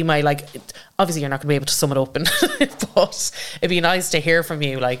those would be my, like, obviously you're not going to be able to sum it up, but it'd be nice to hear from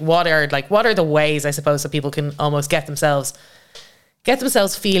you. Like, what are the ways, I suppose, that people can almost get themselves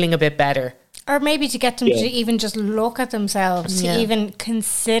feeling a bit better, or maybe to get them to even just look at themselves, to even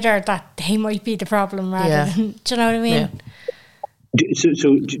consider that they might be the problem rather than, do you know what I mean? Yeah.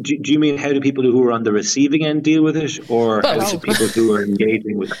 So do you mean, how do people who are on the receiving end deal with it, or how do people who are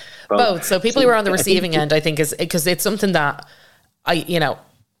engaging with it? Both. So people who are on the receiving end, I think, is because it's something that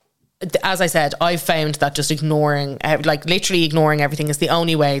as I said, I've found that just literally ignoring everything is the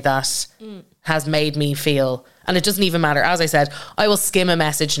only way that has made me feel. And it doesn't even matter. As I said, I will skim a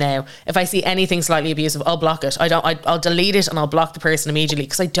message now. If I see anything slightly abusive, I'll block it. I'll delete it and I'll block the person immediately,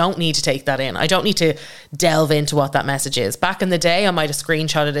 because I don't need to take that in. I don't need to delve into what that message is. Back in the day, I might have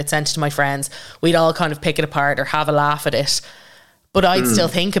screenshotted it, sent it to my friends. We'd all kind of pick it apart or have a laugh at it. But I'd still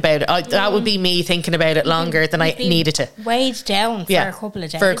think about it. That would be me thinking about it longer than I needed to. Weighed down for a couple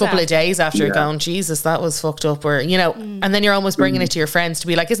of days. For a couple of days after going, Jesus, that was fucked up. Or, you know, and then you're almost bringing it to your friends to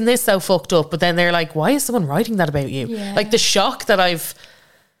be like, isn't this so fucked up? But then they're like, why is someone writing that about you? Yeah. Like the shock out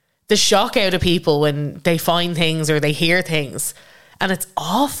of people when they find things or they hear things. And it's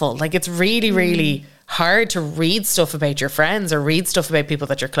awful. Like, it's really, really hard to read stuff about your friends or read stuff about people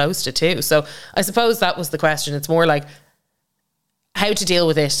that you're close to too. So I suppose that was the question. It's more like how to deal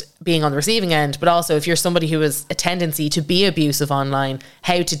with it being on the receiving end, but also if you're somebody who has a tendency to be abusive online,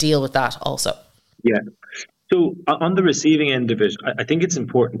 how to deal with that also. Yeah. So on the receiving end of it, I think it's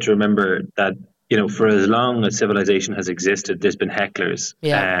important to remember that, you know, for as long as civilization has existed, there's been hecklers.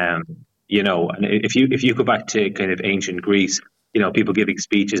 Yeah. You know, and if you go back to kind of ancient Greece, you know, people giving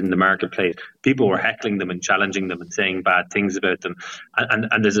speeches in the marketplace, people were heckling them and challenging them and saying bad things about them.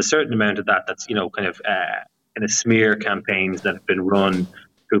 And there's a certain amount of that's, you know, kind of smear campaigns that have been run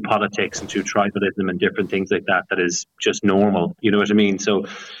through politics and through tribalism and different things like that is just normal. You know what I mean? So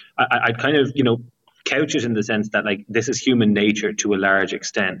I'd kind of, you know, couch it in the sense that like this is human nature to a large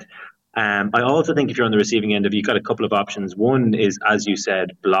extent. I also think if you're on the receiving end of it, you've got a couple of options. One is, as you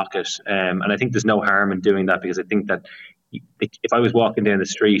said, block it. And I think there's no harm in doing that, because I think that if I was walking down the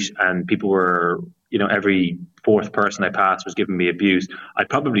street and people were, you know, every fourth person I passed was giving me abuse, I'd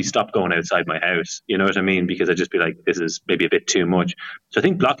probably stop going outside my house. You know what I mean? Because I'd just be like, this is maybe a bit too much. So I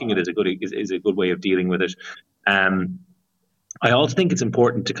think blocking it is a good way of dealing with it. I also think it's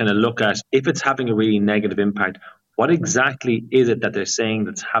important to kind of look at, if it's having a really negative impact, what exactly is it that they're saying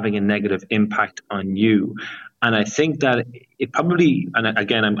that's having a negative impact on you? And I think that it probably, and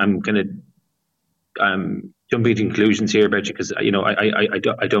again, I'm going to jumping to conclusions here about you, because, you know,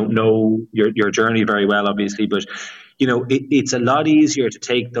 I don't know your journey very well, obviously, but, you know, it's a lot easier to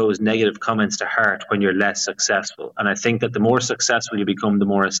take those negative comments to heart when you're less successful. And I think that the more successful you become, the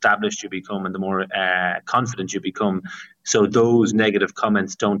more established you become, and the more confident you become. So those negative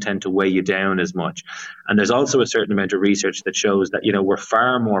comments don't tend to weigh you down as much. And there's also a certain amount of research that shows that, you know, we're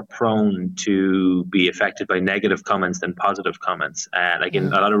far more prone to be affected by negative comments than positive comments. Like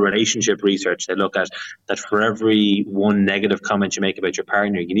in a lot of relationship research, they look at that for every one negative comment you make about your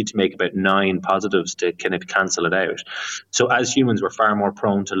partner, you need to make about 9 positives to kind of cancel it out. So as humans, we're far more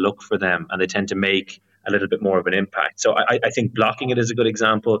prone to look for them, and they tend to make a little bit more of an impact. So I think blocking it is a good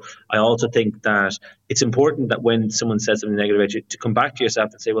example. I also think that it's important that when someone says something negative about you, to come back to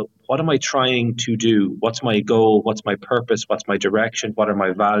yourself and say, well, what am I trying to do? What's my goal? What's my purpose? What's my direction? What are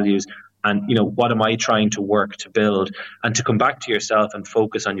my values? And, you know, what am I trying to work to build? And to come back to yourself and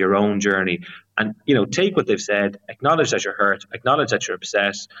focus on your own journey. And, you know, take what they've said, acknowledge that you're hurt, acknowledge that you're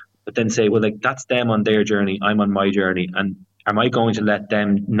upset, but then say, well, like, that's them on their journey, I'm on my journey. And am I going to let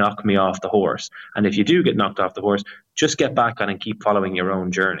them knock me off the horse? And if you do get knocked off the horse, just get back on and keep following your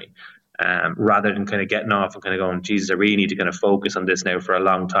own journey, rather than kind of getting off and kind of going, Jesus, I really need to kind of focus on this now for a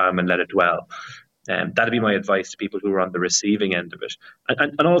long time and let it dwell. That'd be my advice to people who are on the receiving end of it.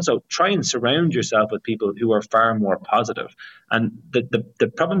 And also try and surround yourself with people who are far more positive. And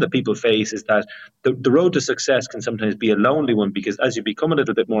the problem that people face is that the road to success can sometimes be a lonely one, because as you become a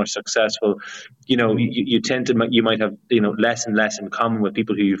little bit more successful, you know, you might have, you know, less and less in common with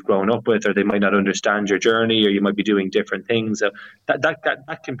people who you've grown up with, or they might not understand your journey, or you might be doing different things. So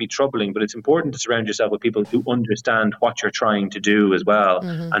that can be troubling, but it's important to surround yourself with people who understand what you're trying to do as well,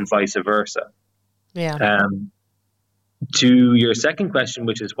 and vice versa. Yeah. To your second question,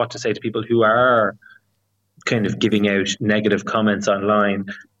 which is what to say to people who are kind of giving out negative comments online,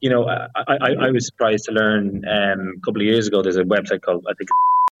 you know, I was surprised to learn a couple of years ago there's a website called, I think,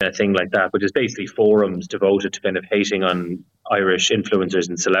 a thing like that, which is basically forums devoted to kind of hating on Irish influencers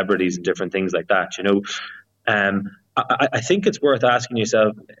and celebrities and different things like that. You know, I think it's worth asking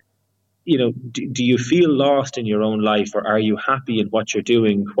yourself, you know, do you feel lost in your own life, or are you happy in what you're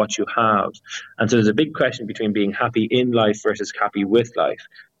doing, what you have? And so there's a big question between being happy in life versus happy with life,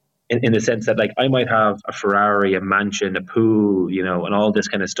 in the sense that, like, I might have a Ferrari, a mansion, a pool, you know, and all this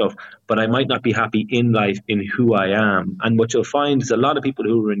kind of stuff, but I might not be happy in life in who I am. And what you'll find is a lot of people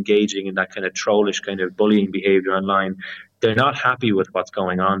who are engaging in that kind of trollish kind of bullying behavior online, they're not happy with what's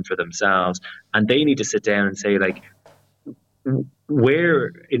going on for themselves, and they need to sit down and say, like,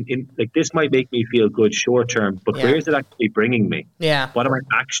 where in like, this might make me feel good short term, but where is it actually bringing me? What am I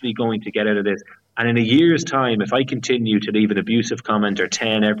actually going to get out of this? And in a year's time, if I continue to leave an abusive comment or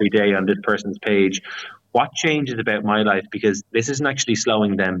 10 every day on this person's page, what changes about my life? Because this isn't actually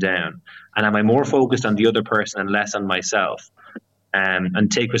slowing them down. And am I more focused on the other person and less on myself?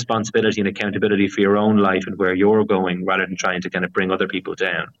 And take responsibility and accountability for your own life and where you're going, rather than trying to kind of bring other people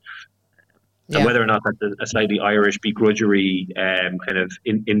down. And whether or not that's a slightly Irish begrudgery kind of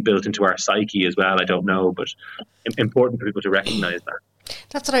inbuilt into our psyche as well, I don't know, but important for people to recognise that.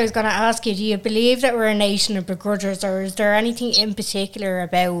 That's what I was going to ask you. Do you believe that we're a nation of begrudgers, or is there anything in particular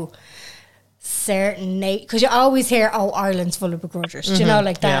about certain because you always hear, oh, Ireland's full of begrudgers, do you know,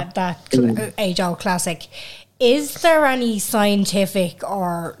 like that age-old classic. Is there any scientific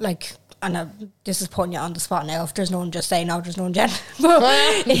or like this is putting you on the spot now. If there's none, just say no, there's none, Jen.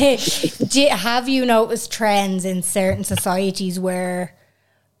 Have you noticed trends in certain societies where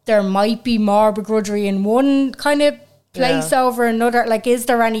there might be more begrudgery in one kind of place over another? Like, is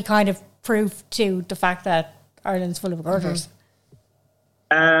there any kind of proof to the fact that Ireland's full of begrudgers?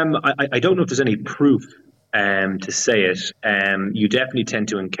 I don't know if there's any proof to say it. You definitely tend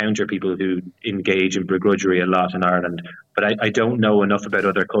to encounter people who engage in begrudgery a lot in Ireland, but I don't know enough about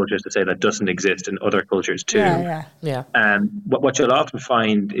other cultures to say that doesn't exist in other cultures too. What you'll often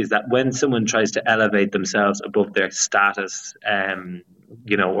find is that when someone tries to elevate themselves above their status, or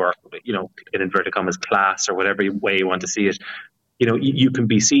in inverted commas, class, or whatever way you want to see it, you can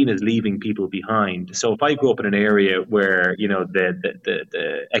be seen as leaving people behind. So if I grew up in an area where,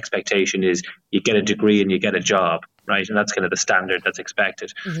 the expectation is you get a degree and you get a job, right? And that's kind of the standard that's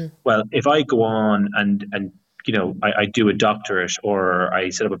expected. Well, if I go on and I do a doctorate or I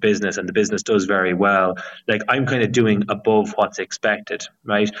set up a business and the business does very well, like I'm kind of doing above what's expected,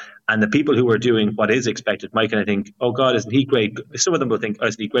 right? And the people who are doing what is expected might kind of think, oh God, isn't he great? Some of them will think, oh,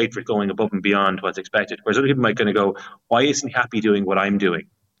 isn't he great for going above and beyond what's expected? Whereas other people might kind of go, why isn't he happy doing what I'm doing?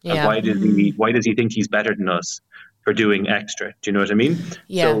 Yeah. Why does he think he's better than us for doing extra? Do you know what I mean?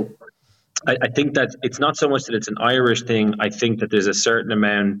 Yeah. So I think that it's not so much that it's an Irish thing. I think that there's a certain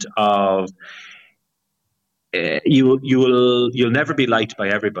amount of you'll never be liked by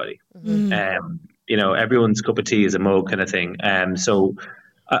everybody. Everyone's cup of tea is a mug kind of thing. So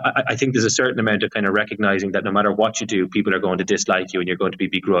I think there's a certain amount of kind of recognizing that no matter what you do, people are going to dislike you and you're going to be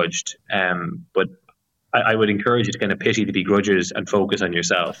begrudged. But I would encourage you to kind of pity the begrudgers and focus on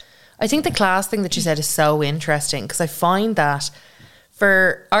yourself. I think the class thing that you said is so interesting, because I find that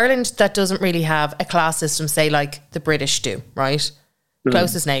for Ireland, that doesn't really have a class system, say like the British do, right?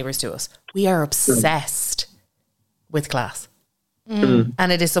 Closest neighbours to us. We are obsessed with class.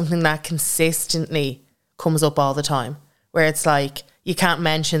 And it is something that consistently comes up all the time, where it's like, you can't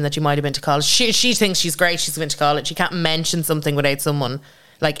mention that you might have been to college. She thinks she's great, she's been to college. You can't mention something without someone,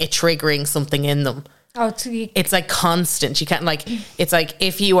 like, it triggering something in them. It's like constant. You can't, like, it's like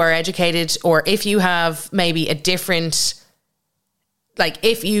if you are educated, or if you have maybe a different, like,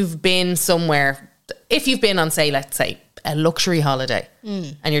 if you've been somewhere, if you've been on, say, let's say a luxury holiday,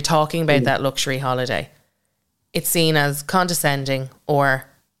 and you're talking about that luxury holiday, it's seen as condescending or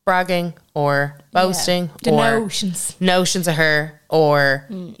bragging or boasting, or notions of her, or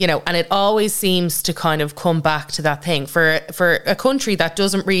and it always seems to kind of come back to that thing for a country that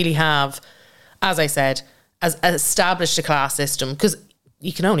doesn't really have, as I said, as established a class system, because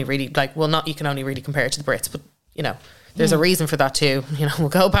you can only really you can only really compare it to the Brits, but there's a reason for that too. We'll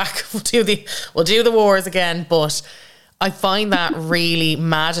go back, we'll do the wars again, but I find that really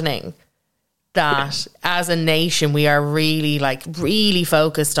maddening that as a nation we are really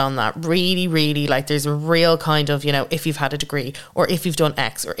focused on that, really like there's a real kind of, if you've had a degree, or if you've done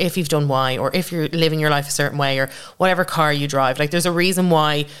X, or if you've done Y, or if you're living your life a certain way, or whatever car you drive, like there's a reason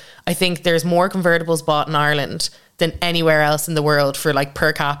why I think there's more convertibles bought in Ireland than anywhere else in the world for like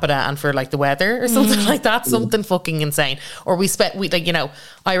per capita and for like the weather or something like that, something fucking insane. Or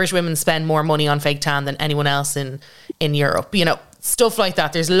Irish women spend more money on fake tan than anyone else in Europe, stuff like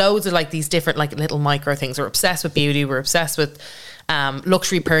that. There's loads of like these different like little micro things. We're obsessed with beauty. We're obsessed with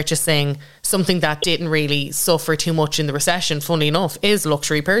luxury purchasing. Something that didn't really suffer too much in the recession, funnily enough, is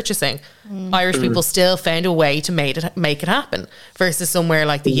luxury purchasing. Irish people still found a way to make it happen, versus somewhere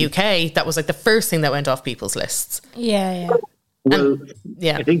like the UK that was like the first thing that went off people's lists. Well,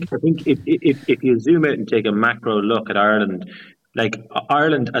 I think if you zoom out and take a macro look at Ireland, like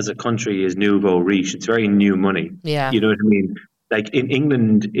Ireland as a country is nouveau riche. It's very new money. You know what I mean? Like in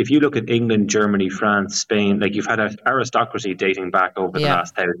England, if you look at England, Germany, France, Spain, like you've had an aristocracy dating back over the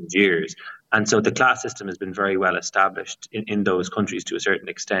last 1,000 years. And so the class system has been very well established in those countries to a certain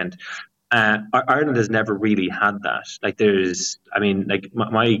extent. Ireland has never really had that. Like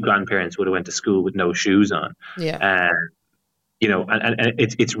my grandparents would have went to school with no shoes on. And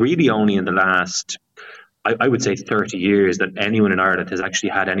it's really only in the last, I would say 30 years that anyone in Ireland has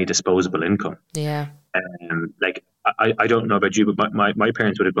actually had any disposable income. I don't know about you, but my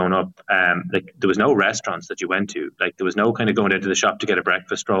parents would have grown up, like there was no restaurants that you went to. Like there was no kind of going into the shop to get a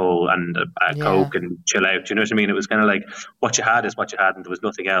breakfast roll and a Coke and chill out. You know what I mean? It was kind of like what you had is what you had, and there was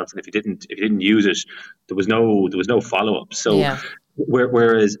nothing else. And if you didn't use it, there was no follow up. So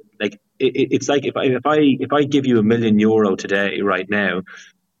whereas like it's like if I give you €1 million today, right now,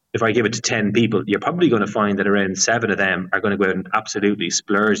 if I give it to 10 people, you're probably going to find that around 7 of them are going to go out and absolutely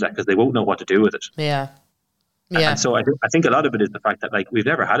splurge that, because they won't know what to do with it. And so I think a lot of it is the fact that like we've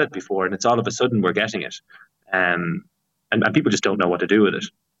never had it before, and it's all of a sudden we're getting it, and people just don't know what to do with it.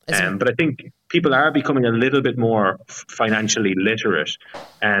 But I think people are becoming a little bit more financially literate,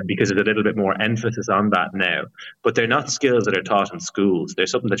 because there's a little bit more emphasis on that now. But they're not skills that are taught in schools. They're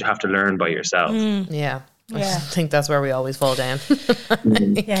something that you have to learn by yourself. Yeah. I think that's where we always fall down.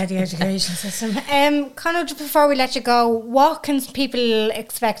 Yeah, the education system. Conal, just before we let you go, what can people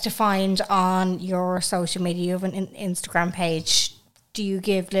expect to find on your social media? You have an Instagram page. Do you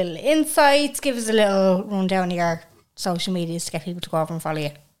give little insights? Give us a little rundown of your social medias to get people to go over and follow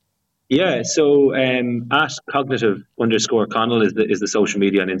you. Yeah, so at Cognitive_Conal is the social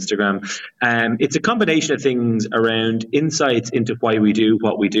media on Instagram. It's a combination of things around insights into why we do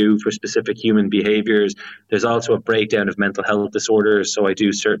what we do for specific human behaviours. There's also a breakdown of mental health disorders. So I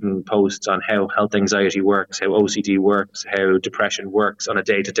do certain posts on how health anxiety works, how OCD works, how depression works on a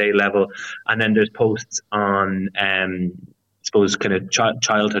day-to-day level. And then there's posts on kind of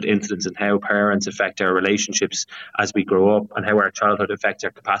childhood incidents and how parents affect our relationships as we grow up, and how our childhood affects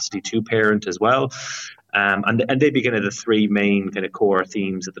our capacity to parent as well. And they begin at the three main kind of core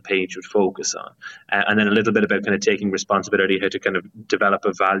themes that the page would focus on. And then a little bit about kind of taking responsibility, how to kind of develop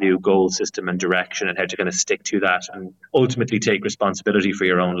a value, goal system and direction, and how to kind of stick to that and ultimately take responsibility for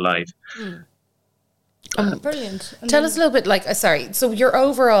your own life. Brilliant. And Tell us a little bit, so your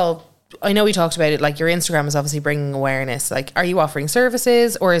overall, I know we talked about it, like your Instagram is obviously bringing awareness. Like, are you offering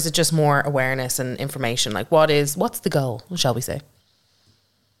services, or is it just more awareness and information? Like, what's the goal, shall we say?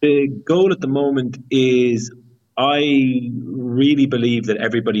 The goal at the moment is, I really believe that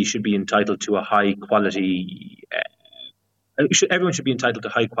everybody should be entitled to a high quality, everyone should be entitled to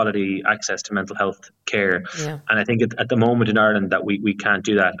high quality access to mental health care. Yeah. And I think at the moment in Ireland that we can't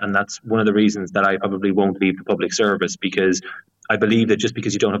do that. And that's one of the reasons that I probably won't leave the public service, because I believe that just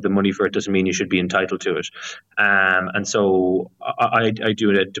because you don't have the money for it doesn't mean you should be entitled to it. And so I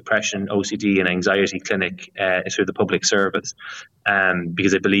do a depression, OCD and anxiety clinic through the public service,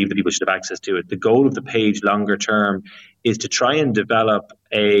 because I believe that people should have access to it. The goal of the page longer term is to try and develop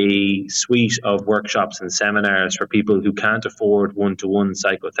a suite of workshops and seminars for people who can't afford one-to-one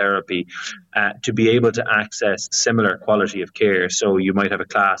psychotherapy, to be able to access similar quality of care. So you might have a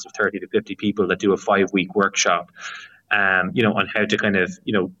class of 30 to 50 people that do a 5-week workshop, on how to kind of,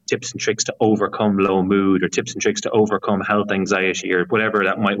 tips and tricks to overcome low mood, or tips and tricks to overcome health anxiety, or whatever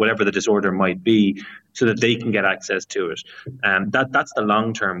the disorder might be, so that they can get access to it. That's the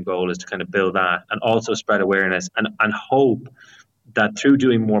long-term goal, is to kind of build that and also spread awareness, and hope that through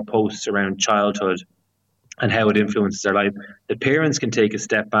doing more posts around childhood and how it influences their life, the parents can take a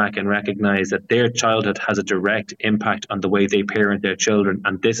step back and recognize that their childhood has a direct impact on the way they parent their children.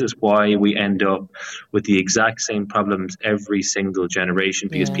 And this is why we end up with the exact same problems every single generation,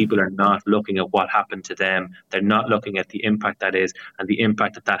 because people are not looking at what happened to them. They're not looking at the impact that is, and the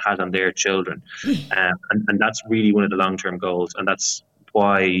impact that has on their children. And that's really one of the long-term goals. And that's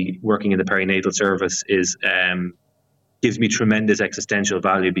why working in the perinatal service gives me tremendous existential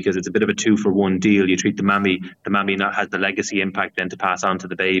value, because it's a bit of a 2-for-1 deal. You treat the mammy not has the legacy impact then to pass on to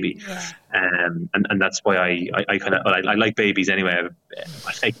the baby. And that's why I like babies anyway.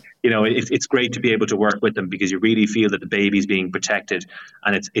 It's great to be able to work with them, because you really feel that the baby's being protected,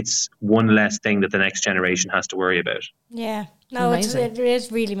 and it's one less thing that the next generation has to worry about. Yeah. No, it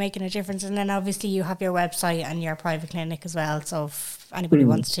is really making a difference. And then obviously you have your website and your private clinic as well. So if anybody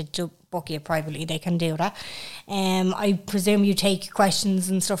wants to book you privately, they can do that. I presume you take questions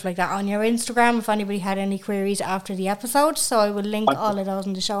and stuff like that on your Instagram if anybody had any queries after the episode. So I will link all of those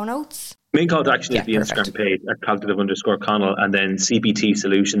in the show notes. Main call to action is the Instagram page at Cognitive_Conal, and then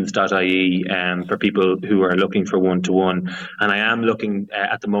cbtsolutions.ie for people who are looking for one-to-one. And I am looking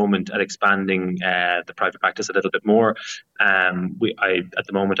at the moment at expanding the private practice a little bit more. At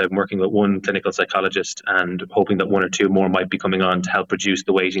the moment I'm working with one clinical psychologist, and hoping that one or two more might be coming on to help reduce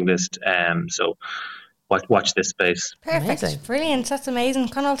the waiting list. So watch this space. Perfect. Amazing. Brilliant. That's amazing.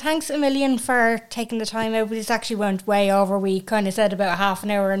 Conal, thanks a million for taking the time out. This actually went way over. We kind of said about half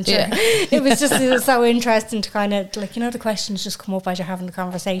an hour, and it was so interesting to kind of the questions just come up as you're having the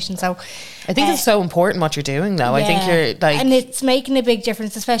conversation. So I think it's so important what you're doing though. I think you're and it's making a big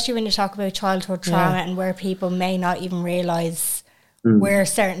difference, especially when you talk about childhood trauma and where people may not even realise where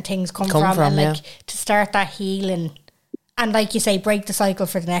certain things come from, and to start that healing. And like you say, break the cycle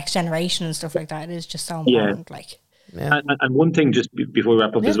for the next generation and stuff like that. It is just so important. And one thing just before we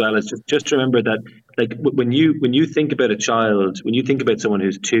wrap up as well is just remember that, like, when you think about a child, when you think about someone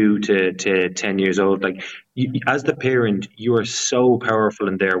who's 2 to 10 years old, like, as the parent, you are so powerful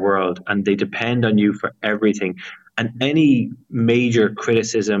in their world, and they depend on you for everything. And any major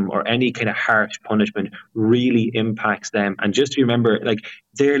criticism or any kind of harsh punishment really impacts them. And just remember, like,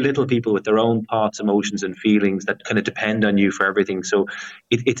 they're little people with their own thoughts, emotions, and feelings that kind of depend on you for everything. So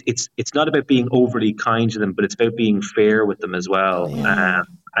it's not about being overly kind to them, but it's about being fair with them as well.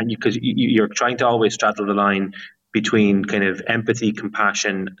 And because you're trying to always straddle the line between kind of empathy,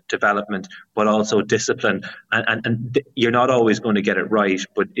 compassion, development, but also discipline. And you're not always going to get it right,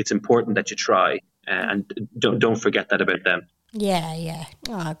 but it's important that you try. And don't forget that about them. Yeah.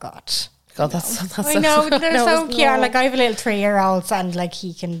 Oh God, that's I know they're so cute. Like, I have a little 3-year-old, and like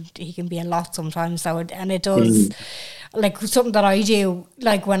he can be a lot sometimes. So and it does like something that I do.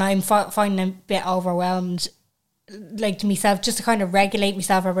 Like when I'm finding a bit overwhelmed, like to myself, just to kind of regulate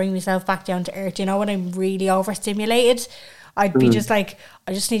myself or bring myself back down to earth. You know, when I'm really overstimulated, I'd be just like,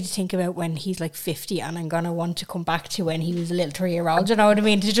 I just need to think about when he's like 50, and I'm gonna want to come back to when he was a little 3-year-old. You know what I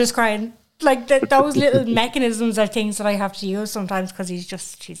mean? To just cry and. Like those little mechanisms are things that I have to use sometimes because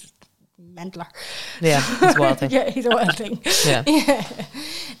he's mental. Yeah, he's a wild thing. Yeah, he's a wild thing. Yeah.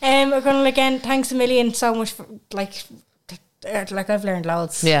 Conal, again, thanks a million so much for like I've learned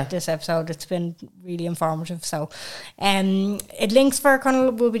loads this episode. It's been really informative. So it links for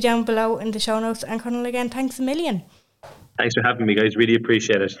Conal will be down below in the show notes. And Conal, again, thanks a million. Thanks for having me, guys. Really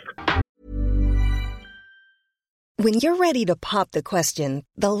appreciate it. When you're ready to pop the question,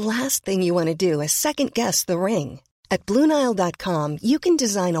 the last thing you want to do is second-guess the ring. At BlueNile.com, you can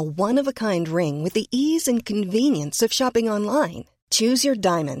design a one-of-a-kind ring with the ease and convenience of shopping online. Choose your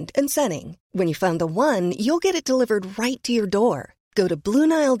diamond and setting. When you find the one, you'll get it delivered right to your door. Go to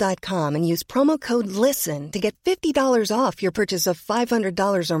BlueNile.com and use promo code LISTEN to get $50 off your purchase of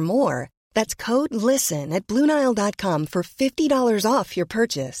 $500 or more. That's code LISTEN at BlueNile.com for $50 off your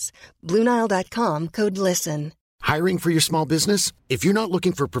purchase. BlueNile.com, code LISTEN. Hiring for your small business? If you're not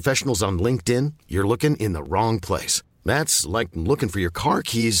looking for professionals on LinkedIn, you're looking in the wrong place. That's like looking for your car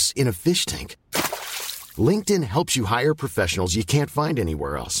keys in a fish tank. LinkedIn helps you hire professionals you can't find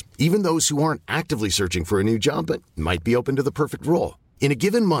anywhere else, even those who aren't actively searching for a new job but might be open to the perfect role. In a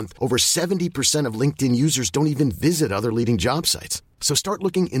given month, over 70% of LinkedIn users don't even visit other leading job sites. So start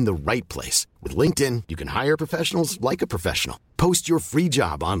looking in the right place. With LinkedIn, you can hire professionals like a professional. Post your free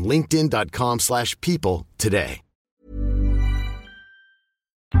job on linkedin.com/people today.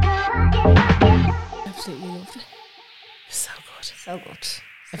 Absolutely lovely. So good. So good.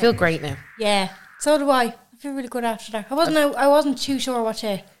 I feel great now. Yeah, so do I. I feel really good after that. I wasn't too sure what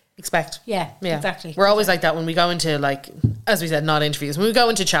to expect. Yeah, exactly. We're always like that when we go into, like, as we said, not interviews. When we go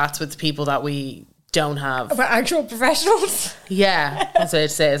into chats with people that we don't have. About actual professionals. Yeah, that's what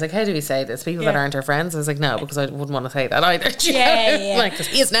I'd say. It's like, how do we say this? People that aren't our friends. I was like, no, because I wouldn't want to say that either. Yeah. Like, because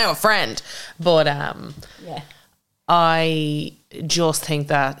he is now a friend. But I just think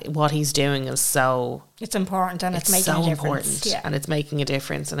that what he's doing is so... It's important, and it's making so a difference. Important, yeah. And it's making a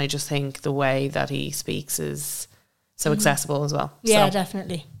difference. And I just think the way that he speaks is so accessible as well. Yeah, so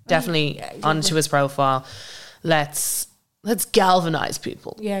definitely. Definitely onto his profile. Let's galvanize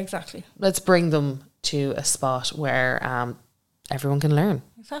people. Yeah, exactly. Let's bring them to a spot where everyone can learn.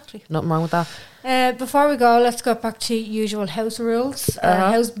 Exactly. Nothing wrong with that. Before we go, let's go back to usual house rules,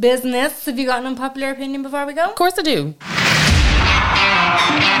 house business. Have you got an unpopular opinion before we go? Of course I do.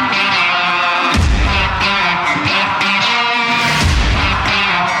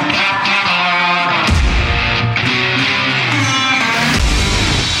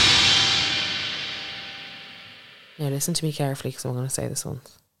 Now listen to me carefully because I'm going to say this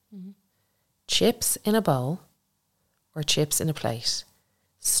once. Mm-hmm. Chips in a bowl or chips in a plate.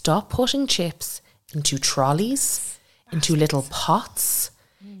 Stop putting chips into trolleys, into little pots,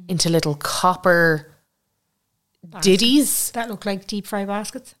 into little copper baskets. Ditties. That look like deep fry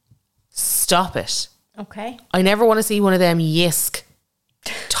baskets. Stop it. Okay. I never want to see one of them Yisk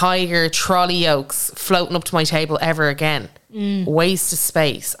tiger trolley yolks floating up to my table ever again. Waste of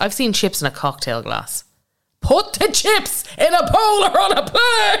space. I've seen chips in a cocktail glass. Put the chips in a bowl or on a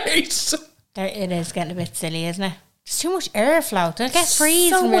plate. It is getting a bit silly, isn't it? There's too much airflow. It'll get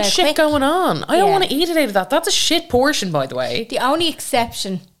freezing. So much shit going on. I don't want to eat it out of that. That's a shit portion, by the way. The only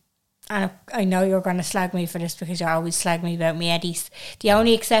exception, and I know you're going to slag me for this because you always slag me about me Eddie's. The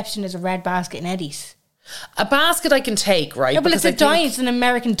only exception is a red basket in Eddie's. A basket I can take, right? Yeah, but it's an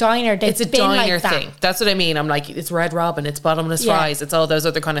American diner. It's a diner thing. That's what I mean. I'm like, it's Red Robin, it's bottomless fries, it's all those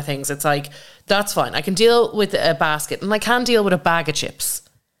other kind of things. It's like, that's fine. I can deal with a basket and I can deal with a bag of chips.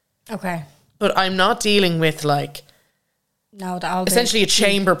 Okay. But I'm not dealing with like... No, essentially a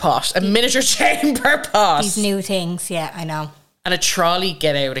chamber pot, a miniature chamber pot. These new things, yeah, I know. And a trolley,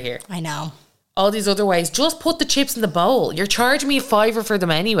 get out of here. I know. All these other ways. Just put the chips in the bowl. You're charging me $5 for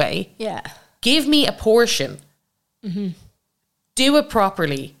them anyway. Yeah. Give me a portion Do it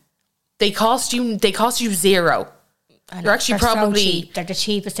properly. They cost you zero. They're actually probably... they're the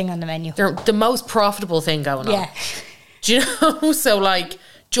cheapest thing on the menu. They're the most profitable thing going on. Yeah. Do you know? So, like,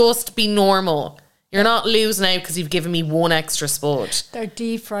 just be normal. You're not losing out because you've given me one extra spud. They're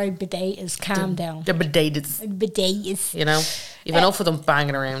deep fried potatoes. Calm down. They're potatoes. Potatoes. You know? You've enough of them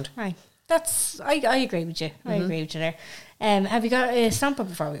banging around. Right. I agree with you. I agree with you there. Have you got a stomper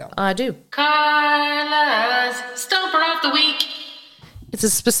before we go? I do. Carla's Stomper of the Week. It's a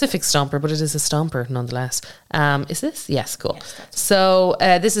specific stomper, but it is a stomper nonetheless. Is this? Yes, cool. Yes, so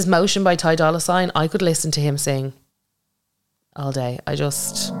this is Motion by Ty Dolla $ign. I could listen to him sing all day. And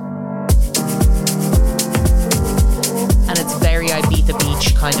it's very Ibiza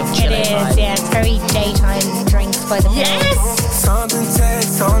Beach kind of chilling vibe. Yeah, it's very daytime drinks by the pool. Yes! Something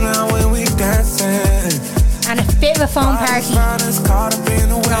takes on now when we dancing. And a bit of a phone party.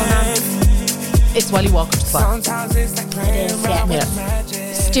 It's while you walk up to the bar. It is, yeah.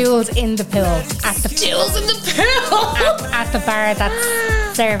 Stools in the pool. Stools in the pool! at the bar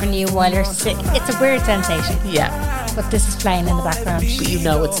that's serving you while you're sitting. It's a weird sensation. Yeah. But this is playing in the background. But you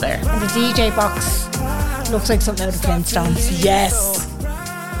know it's there. And the DJ box looks like something out of Flintstones. Yes.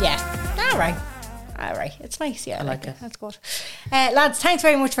 Yeah. All right. It's nice. Yeah, I like it. That's good. Lads, thanks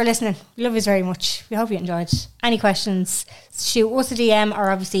very much for listening. We love you very much. We hope you enjoyed. Any questions, shoot us a DM, or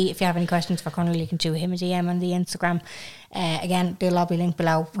obviously if you have any questions for Conal, you can shoot him a DM on the Instagram. Again, the lobby link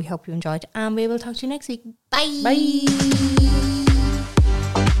below. We hope you enjoyed, and we will talk to you next week. Bye. Bye.